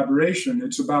about collaboration,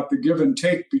 it's about the give and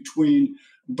take between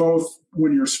both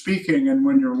when you're speaking and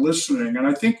when you're listening. And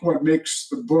I think what makes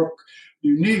the book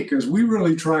unique is we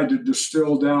really tried to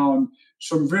distill down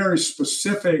some very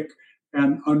specific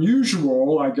and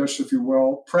unusual, I guess, if you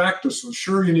will, practices.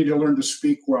 Sure, you need to learn to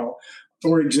speak well.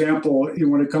 For example,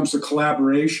 when it comes to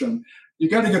collaboration, you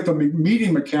got to get the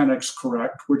meeting mechanics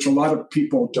correct, which a lot of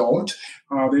people don't.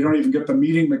 They don't even get the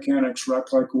meeting mechanics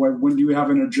correct, like when do you have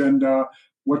an agenda,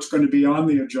 what's going to be on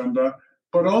the agenda.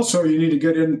 But also you need to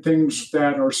get in things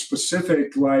that are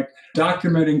specific, like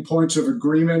documenting points of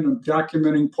agreement and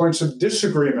documenting points of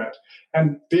disagreement,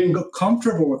 and being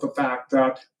comfortable with the fact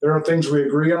that there are things we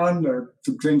agree on, there are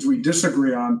things we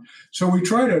disagree on. So we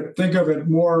try to think of it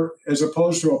more as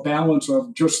opposed to a balance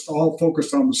of just all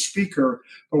focused on the speaker,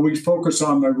 but we focus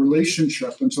on the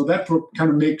relationship. And so that kind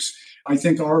of makes, I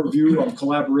think, our view of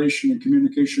collaboration and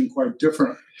communication quite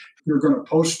different. You're going to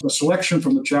post a selection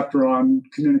from the chapter on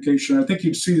communication. I think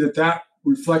you'd see that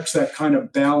reflects that kind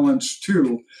of balance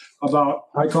too about,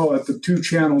 I call it the two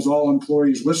channels all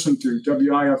employees listen to,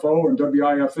 WIFO and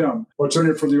WIFM. What's in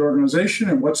it for the organization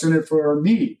and what's in it for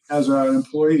me as an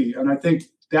employee. And I think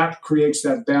that creates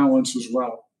that balance as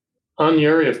well. On the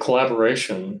area of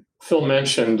collaboration, Phil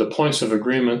mentioned the points of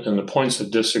agreement and the points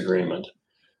of disagreement.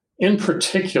 In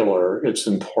particular, it's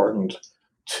important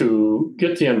to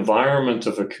get the environment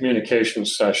of a communication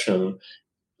session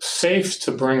safe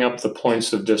to bring up the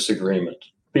points of disagreement,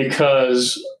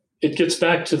 because it gets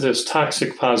back to this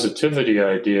toxic positivity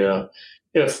idea.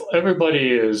 If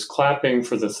everybody is clapping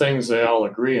for the things they all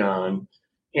agree on,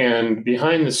 and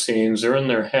behind the scenes or in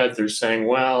their head, they're saying,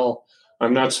 well,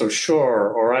 I'm not so sure,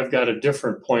 or I've got a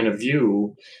different point of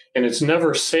view, and it's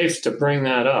never safe to bring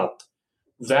that up,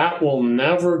 that will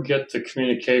never get the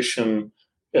communication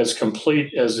as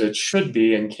complete as it should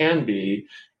be and can be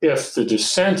if the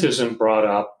dissent isn't brought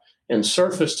up and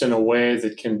surfaced in a way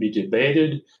that can be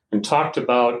debated and talked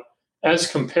about as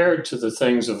compared to the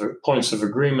things of points of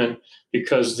agreement,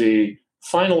 because the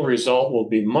final result will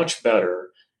be much better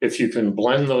if you can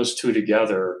blend those two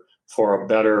together for a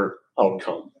better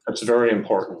outcome. That's very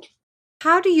important.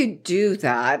 How do you do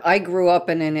that? I grew up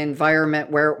in an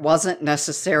environment where it wasn't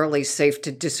necessarily safe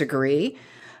to disagree,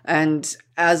 and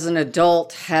as an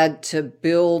adult had to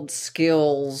build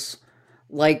skills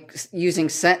like using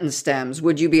sentence stems.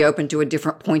 Would you be open to a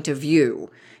different point of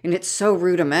view? And it's so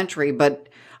rudimentary, but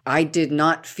I did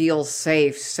not feel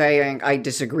safe saying I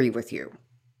disagree with you.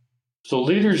 The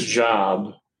leader's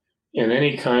job in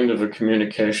any kind of a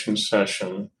communication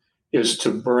session is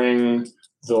to bring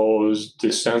those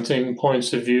dissenting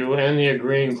points of view and the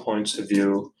agreeing points of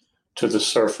view to the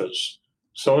surface.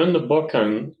 So in the book,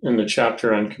 in the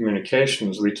chapter on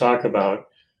communications, we talk about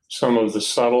some of the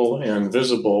subtle and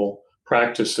visible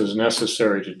practices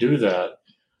necessary to do that.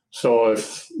 So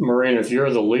if, Maureen, if you're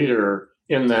the leader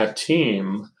in that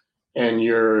team and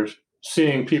you're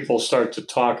seeing people start to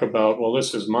talk about, well,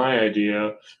 this is my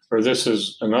idea or this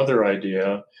is another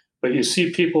idea, but you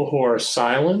see people who are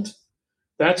silent,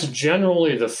 that's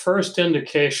generally the first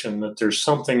indication that there's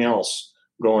something else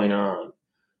going on.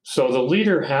 So the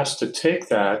leader has to take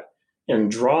that and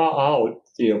draw out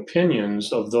the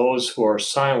opinions of those who are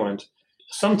silent,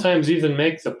 sometimes even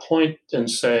make the point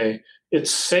and say,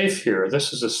 it's safe here.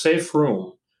 This is a safe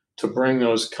room to bring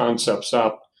those concepts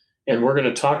up. And we're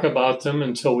going to talk about them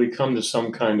until we come to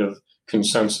some kind of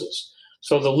consensus.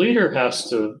 So the leader has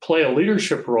to play a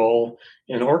leadership role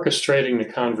in orchestrating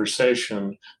the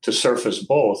conversation to surface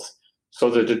both so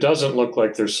that it doesn't look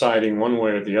like they're siding one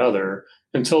way or the other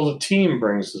until the team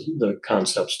brings the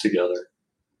concepts together.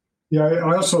 Yeah,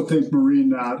 I also think,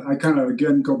 Maureen, that I kind of,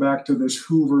 again, go back to this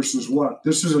who versus what.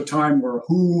 This is a time where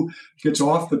who gets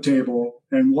off the table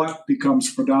and what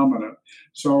becomes predominant.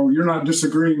 So you're not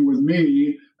disagreeing with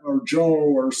me or Joe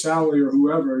or Sally or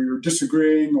whoever. You're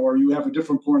disagreeing or you have a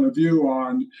different point of view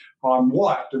on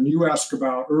what. And you asked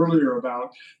about earlier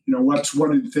about, what's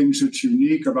one of the things that's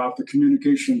unique about the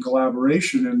communication and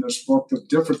collaboration in this book that's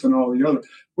different than all the others.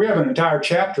 We have an entire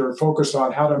chapter focused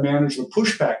on how to manage the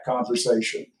pushback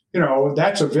conversation.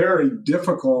 That's a very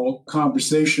difficult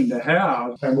conversation to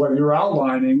have. And what you're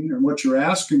outlining and what you're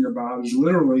asking about is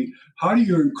literally how do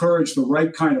you encourage the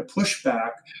right kind of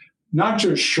pushback, not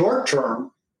just short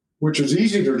term, which is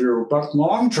easy to do, but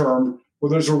long term, where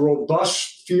there's a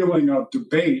robust feeling of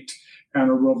debate and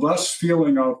a robust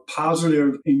feeling of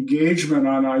positive engagement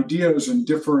on ideas and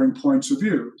differing points of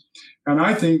view. And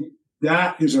I think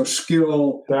that is a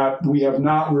skill that we have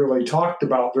not really talked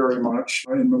about very much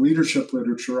in the leadership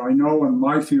literature. I know in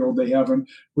my field we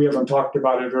haven't talked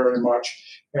about it very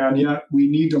much, and yet we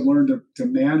need to learn to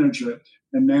manage it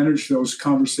and manage those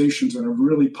conversations in a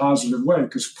really positive way,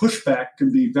 because pushback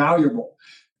can be valuable.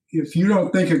 If you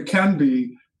don't think it can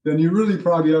be, then you really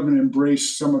probably haven't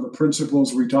embraced some of the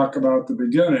principles we talked about at the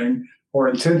beginning, or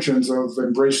intentions of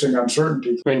embracing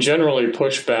uncertainty. I mean, generally,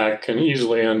 pushback can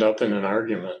easily end up in an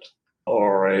argument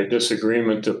or a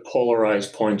disagreement of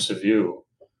polarized points of view.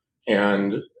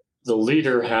 And the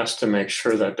leader has to make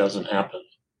sure that doesn't happen.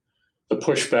 The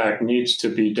pushback needs to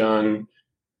be done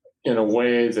in a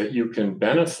way that you can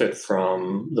benefit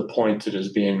from the point that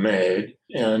is being made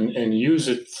and use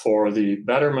it for the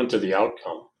betterment of the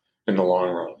outcome in the long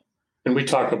run. And we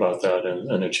talk about that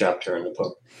in a chapter in the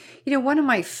book. One of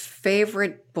my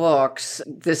favorite books,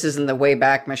 this is in the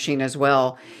Wayback Machine as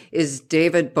well, is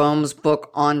David Bohm's book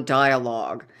on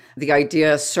dialogue. the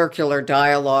idea circular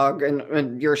dialogue,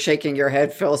 and you're shaking your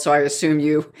head, Phil, so I assume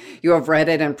you have read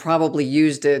it and probably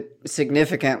used it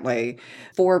significantly.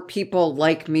 For people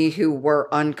like me who were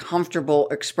uncomfortable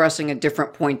expressing a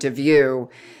different point of view,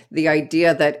 the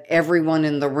idea that everyone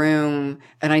in the room,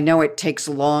 and I know it takes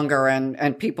longer,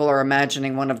 and people are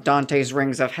imagining one of Dante's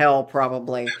Rings of Hell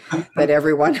probably, that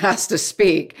everyone has to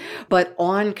speak. But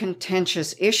on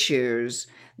contentious issues,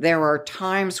 there are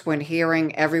times when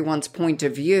hearing everyone's point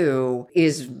of view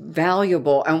is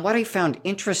valuable. And what I found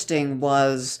interesting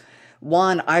was,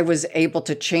 one, I was able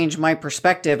to change my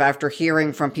perspective after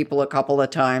hearing from people a couple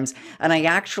of times, and I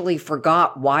actually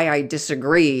forgot why I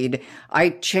disagreed.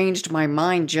 I changed my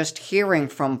mind just hearing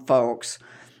from folks.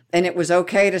 And it was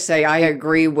okay to say, I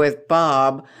agree with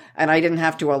Bob, and I didn't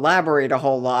have to elaborate a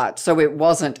whole lot, so it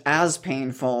wasn't as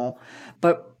painful.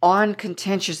 But on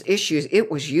contentious issues, it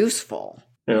was useful.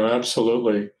 Yeah,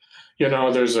 absolutely.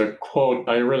 There's a quote,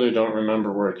 I really don't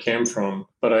remember where it came from,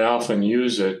 but I often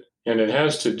use it. And it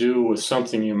has to do with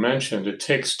something you mentioned. It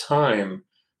takes time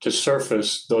to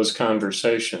surface those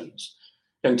conversations.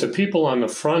 And to people on the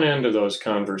front end of those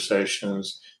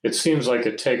conversations, it seems like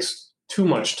it takes too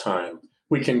much time.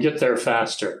 We can get there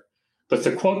faster. But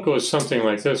the quote goes something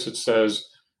like this. It says,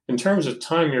 in terms of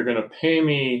time, you're going to pay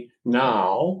me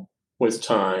now with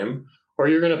time, or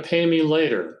you're going to pay me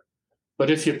later.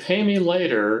 But if you pay me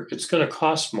later, it's going to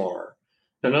cost more.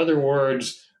 In other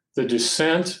words, the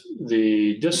dissent,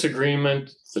 the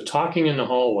disagreement, the talking in the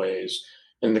hallways,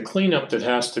 and the cleanup that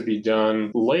has to be done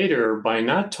later by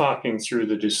not talking through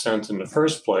the dissent in the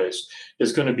first place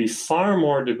is going to be far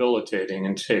more debilitating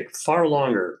and take far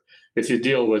longer if you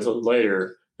deal with it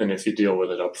later than if you deal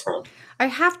with it up front. I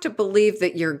have to believe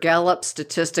that your Gallup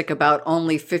statistic about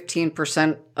only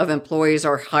 15% of employees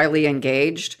are highly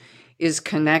engaged is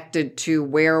connected to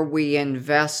where we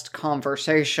invest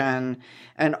conversation.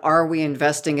 And are we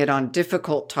investing it on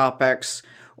difficult topics,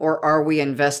 or are we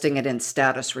investing it in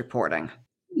status reporting?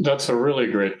 That's a really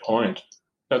great point.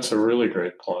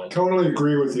 Totally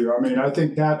agree with you. I mean, I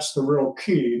think that's the real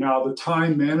key. Now, the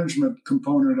time management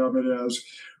component of it is,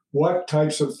 what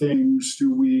types of things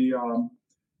do we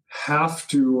have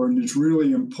to, and it's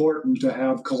really important to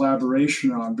have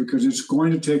collaboration on, because it's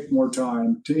going to take more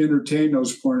time to entertain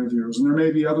those point of views. And there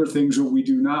may be other things that we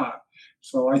do not.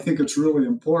 So I think it's really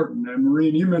important. And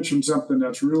Maureen, you mentioned something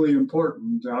that's really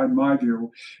important, in my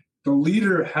view. The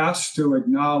leader has to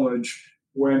acknowledge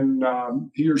when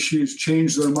he or she has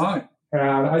changed their mind.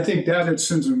 And I think that it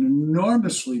sends an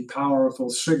enormously powerful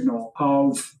signal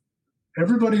of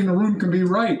everybody in the room can be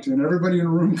right and everybody in the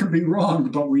room can be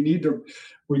wrong, but we need to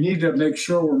make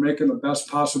sure we're making the best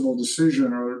possible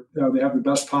decision, or they have the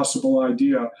best possible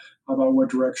idea about what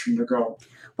direction to go.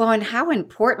 Well, and how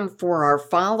important for our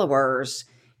followers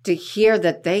to hear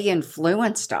that they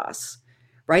influenced us,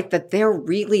 right? That they're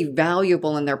really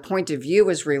valuable and their point of view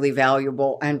is really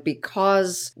valuable. And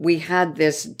because we had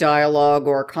this dialogue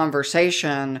or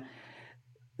conversation,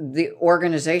 the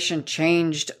organization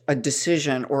changed a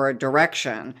decision or a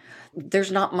direction.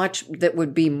 There's not much that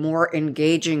would be more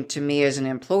engaging to me as an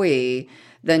employee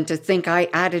than to think I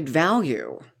added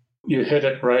value. You hit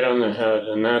it right on the head.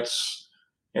 And that's,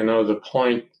 the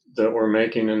point that we're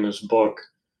making in this book.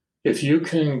 If you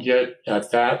can get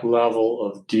at that level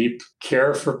of deep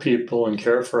care for people and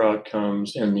care for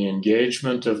outcomes and the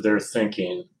engagement of their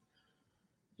thinking,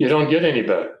 you don't get any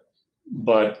better.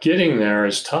 But getting there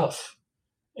is tough,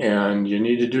 and you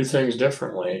need to do things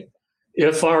differently.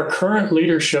 If our current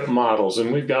leadership models,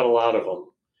 and we've got a lot of them,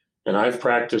 and I've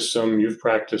practiced them, you've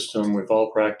practiced them, we've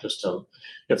all practiced them,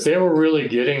 if they were really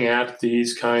getting at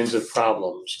these kinds of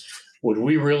problems, would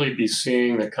we really be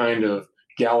seeing the kind of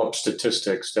Gallup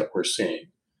statistics that we're seeing?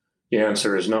 The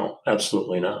answer is no,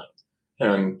 absolutely not.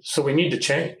 And so we need to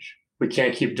change. We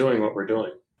can't keep doing what we're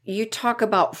doing. You talk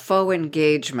about faux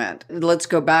engagement. Let's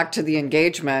go back to the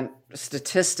engagement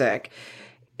statistic.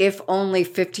 If only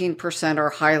 15%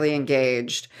 are highly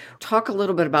engaged, talk a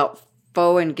little bit about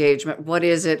faux engagement. What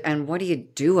is it, and what do you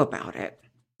do about it?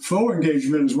 Faux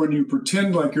engagement is when you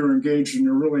pretend like you're engaged and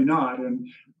you're really not. And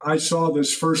I saw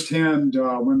this firsthand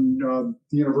when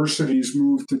universities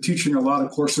moved to teaching a lot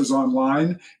of courses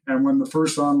online. And when the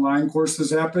first online courses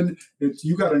happened,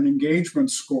 you got an engagement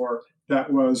score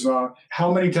that was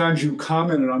how many times you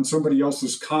commented on somebody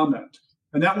else's comment.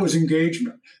 And that was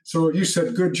engagement. So if you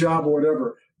said good job or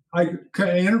whatever, I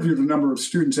interviewed a number of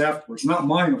students afterwards, not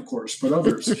mine, of course, but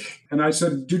others. And I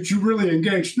said, did you really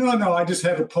engage? No, I just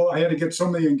had to I had to get so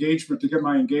many engagement to get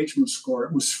my engagement score.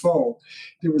 It was faux.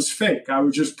 It was fake. I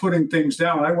was just putting things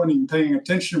down. I wasn't even paying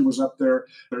attention. It was up there.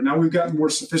 Now we've gotten more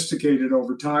sophisticated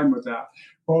over time with that.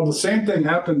 Well, the same thing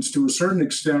happens to a certain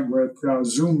extent with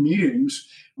Zoom meetings,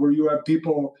 where you have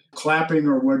people clapping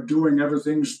or what doing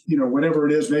everything's, whatever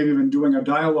it is, maybe even doing a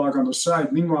dialogue on the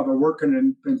side. Meanwhile, they're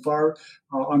working in far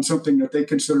on something that they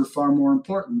consider far more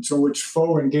important. So it's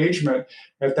faux engagement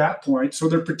at that point. So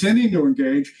they're pretending to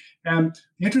engage. And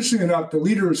interesting enough, the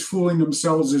leader is fooling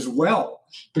themselves as well,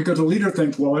 because the leader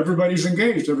thinks, well, everybody's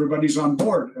engaged, everybody's on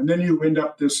board. And then you end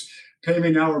up this pay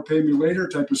me now or pay me later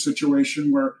type of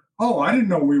situation where, oh, I didn't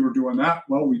know we were doing that.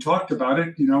 Well, we talked about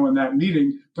it, in that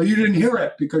meeting, but you didn't hear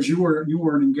it because you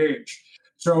weren't engaged.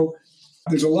 So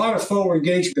there's a lot of faux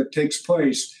engagement that takes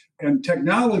place, and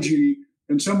technology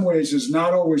in some ways is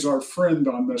not always our friend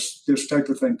on this type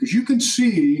of thing, because you can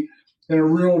see in a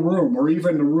real room, or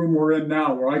even the room we're in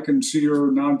now, where I can see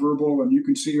your nonverbal and you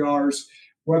can see ours,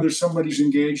 whether somebody's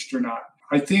engaged or not.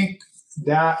 I think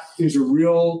that is a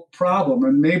real problem,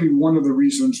 and maybe one of the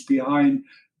reasons behind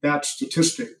that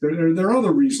statistic. There are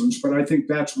other reasons, but I think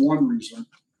that's one reason.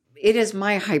 It is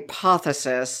my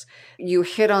hypothesis. You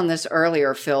hit on this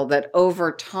earlier, Phil, that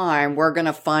over time, we're going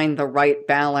to find the right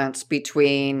balance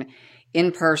between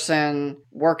in-person,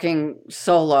 working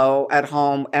solo at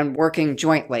home, and working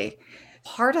jointly.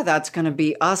 Part of that's going to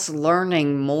be us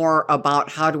learning more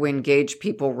about how to engage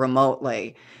people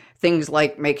remotely. Things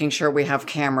like making sure we have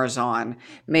cameras on,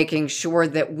 making sure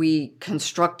that we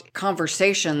construct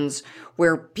conversations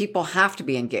where people have to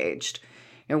be engaged.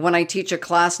 And when I teach a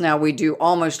class now, we do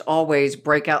almost always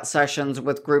breakout sessions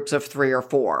with groups of 3 or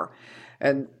 4.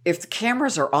 And if the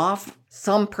cameras are off,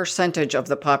 some percentage of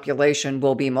the population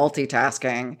will be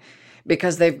multitasking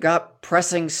because they've got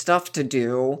pressing stuff to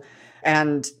do.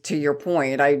 And to your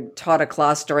point, I taught a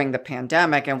class during the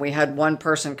pandemic, and we had one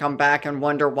person come back and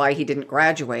wonder why he didn't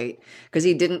graduate because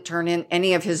he didn't turn in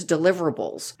any of his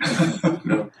deliverables.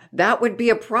 No. That would be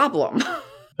a problem.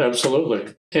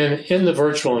 Absolutely. And in the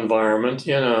virtual environment,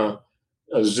 in a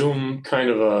Zoom kind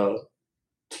of a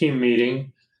team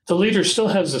meeting, the leader still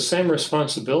has the same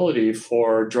responsibility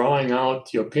for drawing out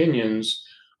the opinions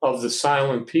of the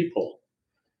silent people.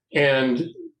 And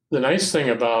the nice thing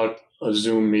about a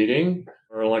Zoom meeting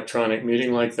or electronic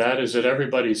meeting like that is that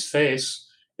everybody's face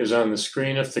is on the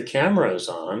screen if the camera is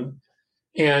on,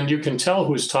 and you can tell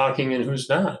who's talking and who's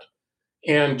not.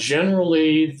 And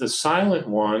generally, the silent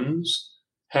ones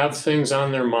have things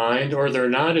on their mind or they're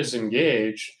not as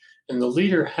engaged, and the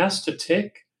leader has to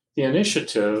take the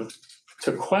initiative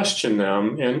to question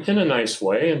them in a nice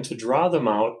way and to draw them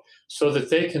out so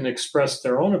that they can express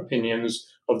their own opinions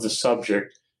of the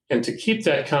subject and to keep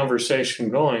that conversation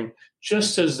going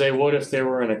just as they would if they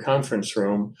were in a conference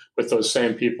room with those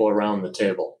same people around the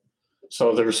table.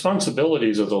 So the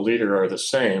responsibilities of the leader are the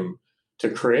same to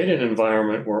create an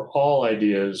environment where all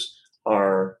ideas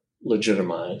are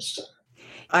legitimized.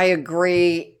 I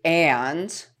agree.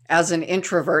 And as an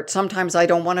introvert, sometimes I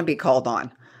don't want to be called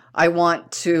on. I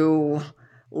want to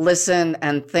listen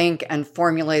and think and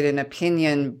formulate an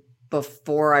opinion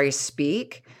before I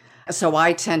speak. So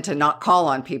I tend to not call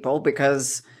on people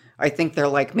because I think they're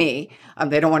like me.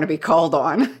 They don't want to be called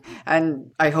on.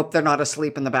 And I hope they're not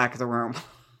asleep in the back of the room.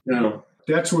 No.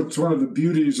 That's what's one of the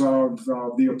beauties of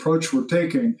the approach we're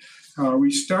taking. We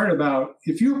start about,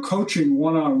 if you're coaching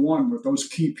one-on-one with those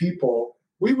key people,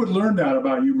 we would learn that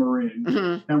about you, Maureen.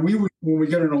 Mm-hmm. And when we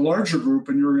get in a larger group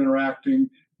and you're interacting,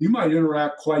 you might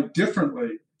interact quite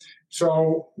differently.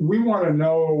 So we want to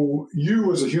know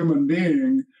you as a human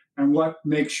being and what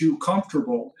makes you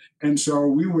comfortable. And so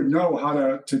we would know how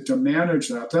to manage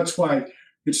that. That's why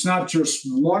it's not just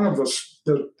one of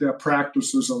the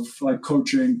practices of like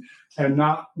coaching and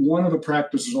not one of the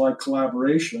practices like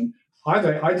collaboration.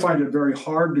 I find it very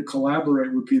hard to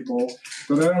collaborate with people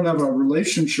that I don't have a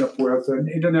relationship with, and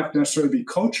it doesn't have to necessarily be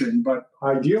coaching, but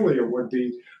ideally it would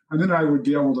be. And then I would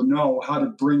be able to know how to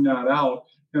bring that out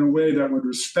in a way that would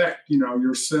respect,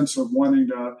 your sense of wanting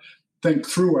to think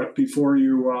through it before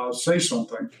you say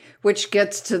something. Which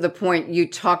gets to the point you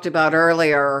talked about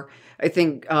earlier. I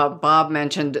think Bob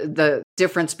mentioned the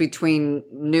difference between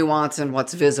nuance and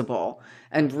what's visible,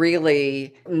 and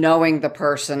really knowing the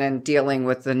person and dealing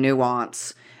with the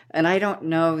nuance. And I don't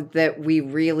know that we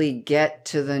really get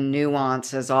to the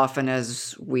nuance as often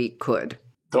as we could.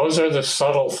 Those are the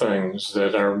subtle things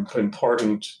that are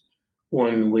important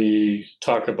when we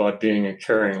talk about being a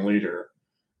caring leader,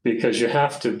 because you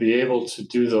have to be able to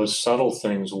do those subtle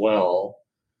things well.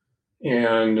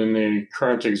 And in the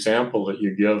current example that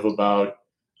you give about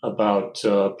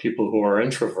people who are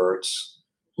introverts,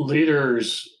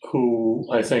 leaders who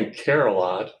I think care a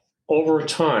lot, over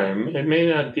time, it may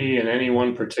not be in any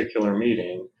one particular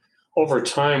meeting, over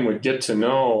time would get to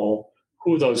know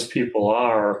who those people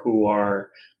are who are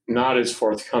not as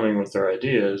forthcoming with their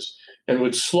ideas, and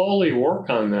would slowly work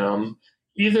on them,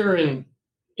 either in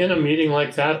a meeting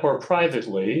like that or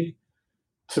privately,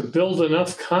 to build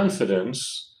enough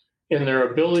confidence in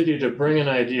their ability to bring an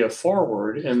idea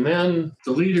forward. And then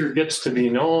the leader gets to be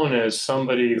known as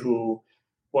somebody who,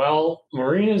 well,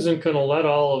 Maureen isn't going to let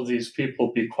all of these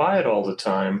people be quiet all the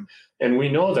time. And we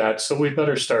know that, so we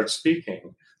better start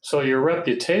speaking. So your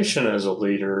reputation as a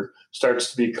leader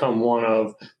starts to become one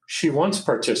of, she wants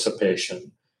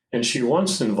participation and she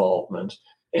wants involvement.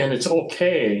 And it's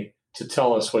okay to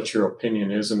tell us what your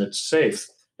opinion is, and it's safe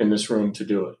in this room to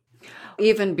do it.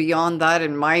 Even beyond that,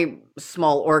 in my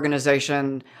small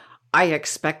organization, I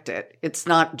expect it. It's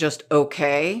not just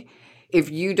okay. If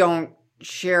you don't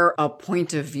share a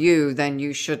point of view, then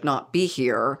you should not be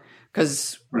here,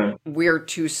 because we're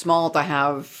too small to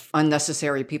have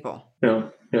unnecessary people. Yeah.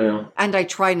 And I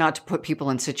try not to put people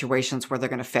in situations where they're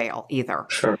going to fail either.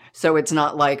 Sure. So it's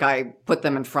not like I put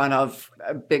them in front of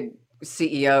big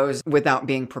CEOs without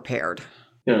being prepared.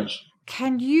 Yes.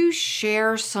 Can you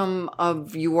share some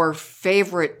of your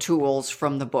favorite tools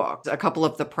from the book? A couple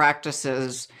of the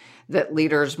practices that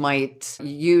leaders might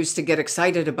use to get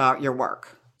excited about your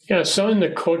work? Yeah, so in the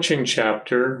coaching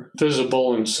chapter,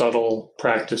 visible and subtle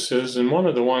practices, and one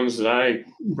of the ones that I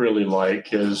really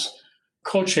like is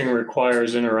coaching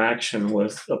requires interaction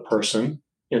with a person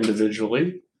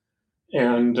individually.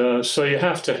 And so you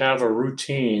have to have a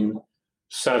routine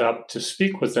set up to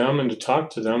speak with them and to talk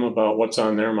to them about what's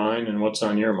on their mind and what's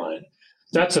on your mind.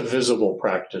 That's a visible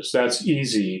practice. That's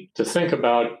easy to think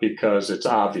about because it's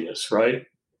obvious, right?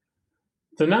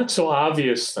 The not so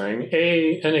obvious thing,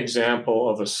 an example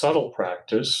of a subtle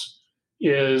practice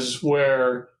is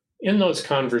where in those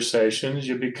conversations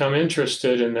you become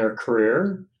interested in their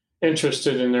career,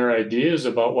 interested in their ideas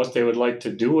about what they would like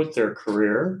to do with their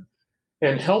career,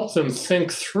 and help them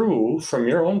think through, from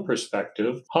your own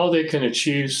perspective, how they can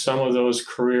achieve some of those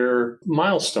career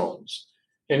milestones,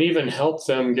 and even help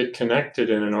them get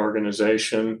connected in an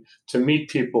organization to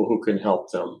meet people who can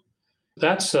help them.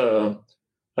 That's a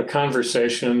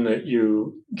conversation that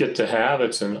you get to have.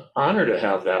 It's an honor to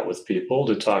have that with people,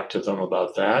 to talk to them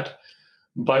about that.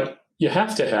 But you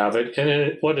have to have it.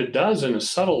 And what it does in a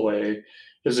subtle way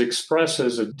is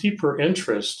expresses a deeper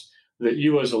interest that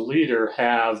you as a leader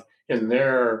have in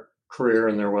their career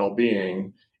and their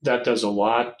well-being. That does a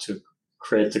lot to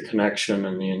create the connection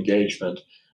and the engagement.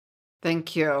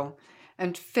 Thank you.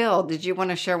 And Phil, did you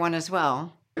want to share one as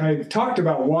well? I talked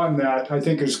about one that I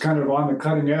think is kind of on the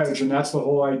cutting edge, and that's the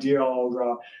whole idea of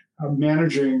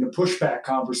managing the pushback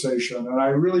conversation. And I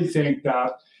really think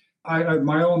that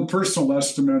my own personal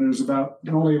estimate is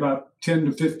only about 10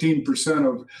 to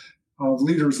 15% of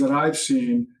leaders that I've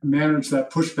seen manage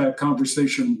that pushback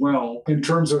conversation well in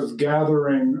terms of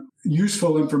gathering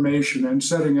useful information and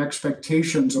setting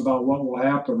expectations about what will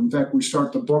happen. In fact, we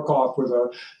start the book off with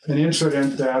an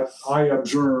incident that I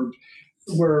observed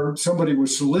where somebody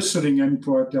was soliciting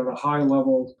input at a high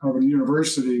level of a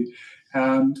university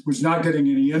and was not getting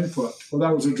any input. Well,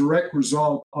 that was a direct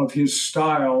result of his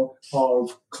style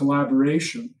of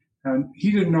collaboration. And he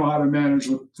didn't know how to manage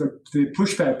the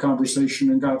pushback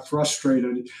conversation and got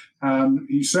frustrated. And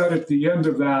he said at the end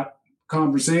of that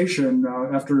conversation,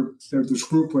 after this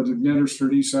group was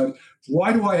administered, he said,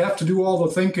 "Why do I have to do all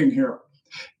the thinking here?"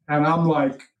 And I'm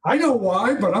like, I know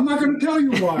why, but I'm not going to tell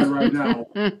you why right now.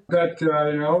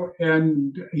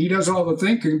 And he does all the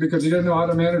thinking because he doesn't know how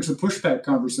to manage the pushback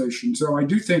conversation. So I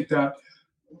do think that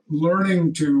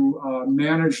learning to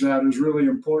manage that is really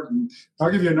important.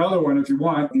 I'll give you another one if you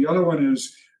want. The other one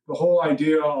is the whole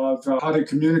idea of how to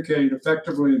communicate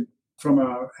effectively from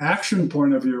an action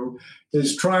point of view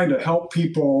is trying to help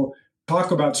people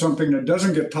talk about something that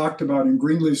doesn't get talked about in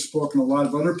Greenleaf's book and a lot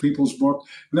of other people's book,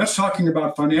 and that's talking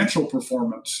about financial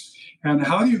performance. And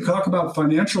how do you talk about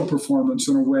financial performance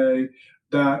in a way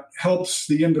that helps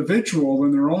the individual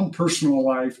in their own personal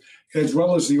life as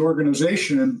well as the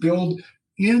organization and build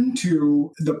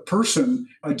into the person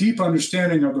a deep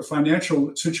understanding of the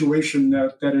financial situation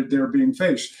that they're being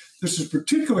faced. This is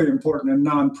particularly important in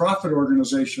nonprofit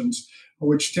organizations,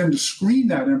 which tend to screen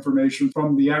that information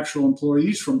from the actual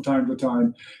employees from time to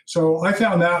time. So I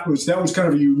found that was kind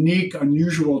of a unique,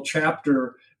 unusual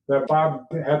chapter that Bob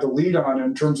had the lead on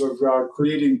in terms of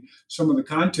creating some of the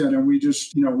content, and we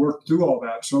just worked through all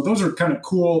that. So those are kind of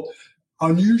cool,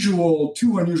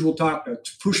 two unusual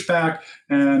topics: pushback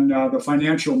and the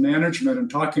financial management,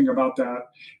 and talking about that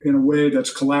in a way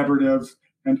that's collaborative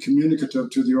and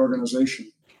communicative to the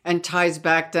organization. And ties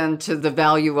back then to the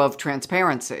value of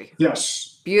transparency.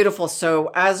 Yes. Beautiful.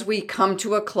 So as we come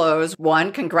to a close,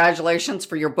 one, congratulations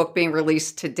for your book being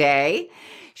released today.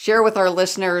 share with our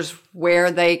listeners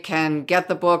where they can get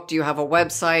the book. Do you have a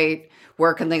website?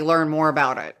 Where can they learn more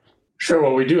about it? Sure.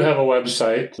 Well, we do have a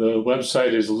website. The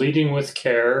website is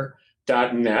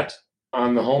leadingwithcare.net.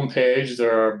 On the homepage,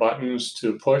 there are buttons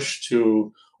to push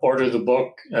to order the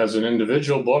book as an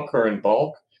individual book or in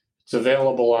bulk. It's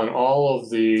available on all of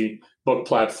the book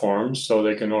platforms, so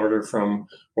they can order from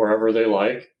wherever they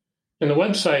like. And the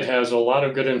website has a lot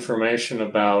of good information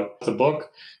about the book,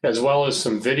 as well as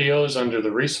some videos under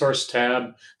the resource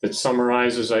tab that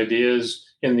summarizes ideas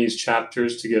in these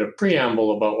chapters to get a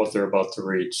preamble about what they're about to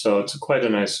read. So it's quite a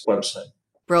nice website.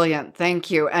 Brilliant.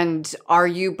 Thank you. And are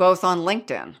you both on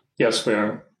LinkedIn? Yes, we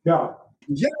are. Yeah.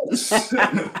 Yes.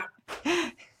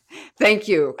 Thank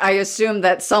you. I assume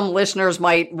that some listeners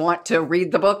might want to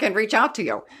read the book and reach out to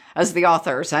you as the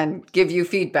authors and give you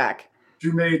feedback.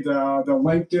 You made the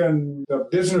LinkedIn the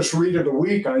Business Read of the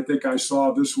Week, I think I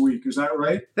saw this week. Is that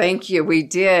right? Thank you. We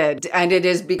did. And it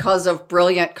is because of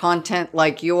brilliant content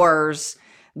like yours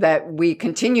that we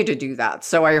continue to do that.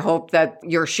 So I hope that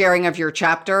your sharing of your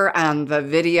chapter and the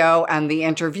video and the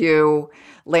interview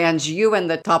lands you in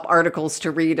the top articles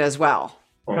to read as well.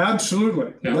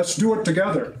 Absolutely. Yeah. Let's do it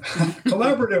together,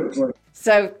 collaboratively.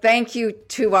 So thank you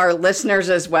to our listeners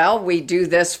as well. We do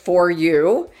this for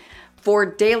you. For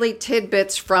daily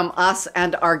tidbits from us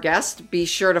and our guests, be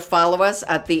sure to follow us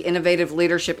at the Innovative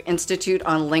Leadership Institute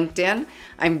on LinkedIn.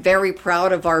 I'm very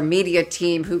proud of our media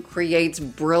team who creates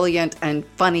brilliant and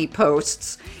funny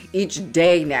posts each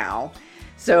day now.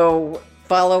 So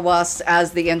follow us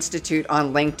as the Institute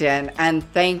on LinkedIn. And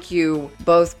thank you,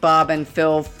 both Bob and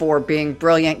Phil, for being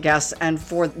brilliant guests and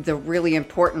for the really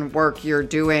important work you're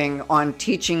doing on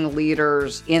teaching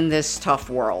leaders in this tough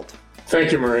world.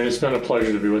 Thank you, Maureen. It's been a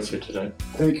pleasure to be with you today.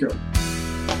 Thank you.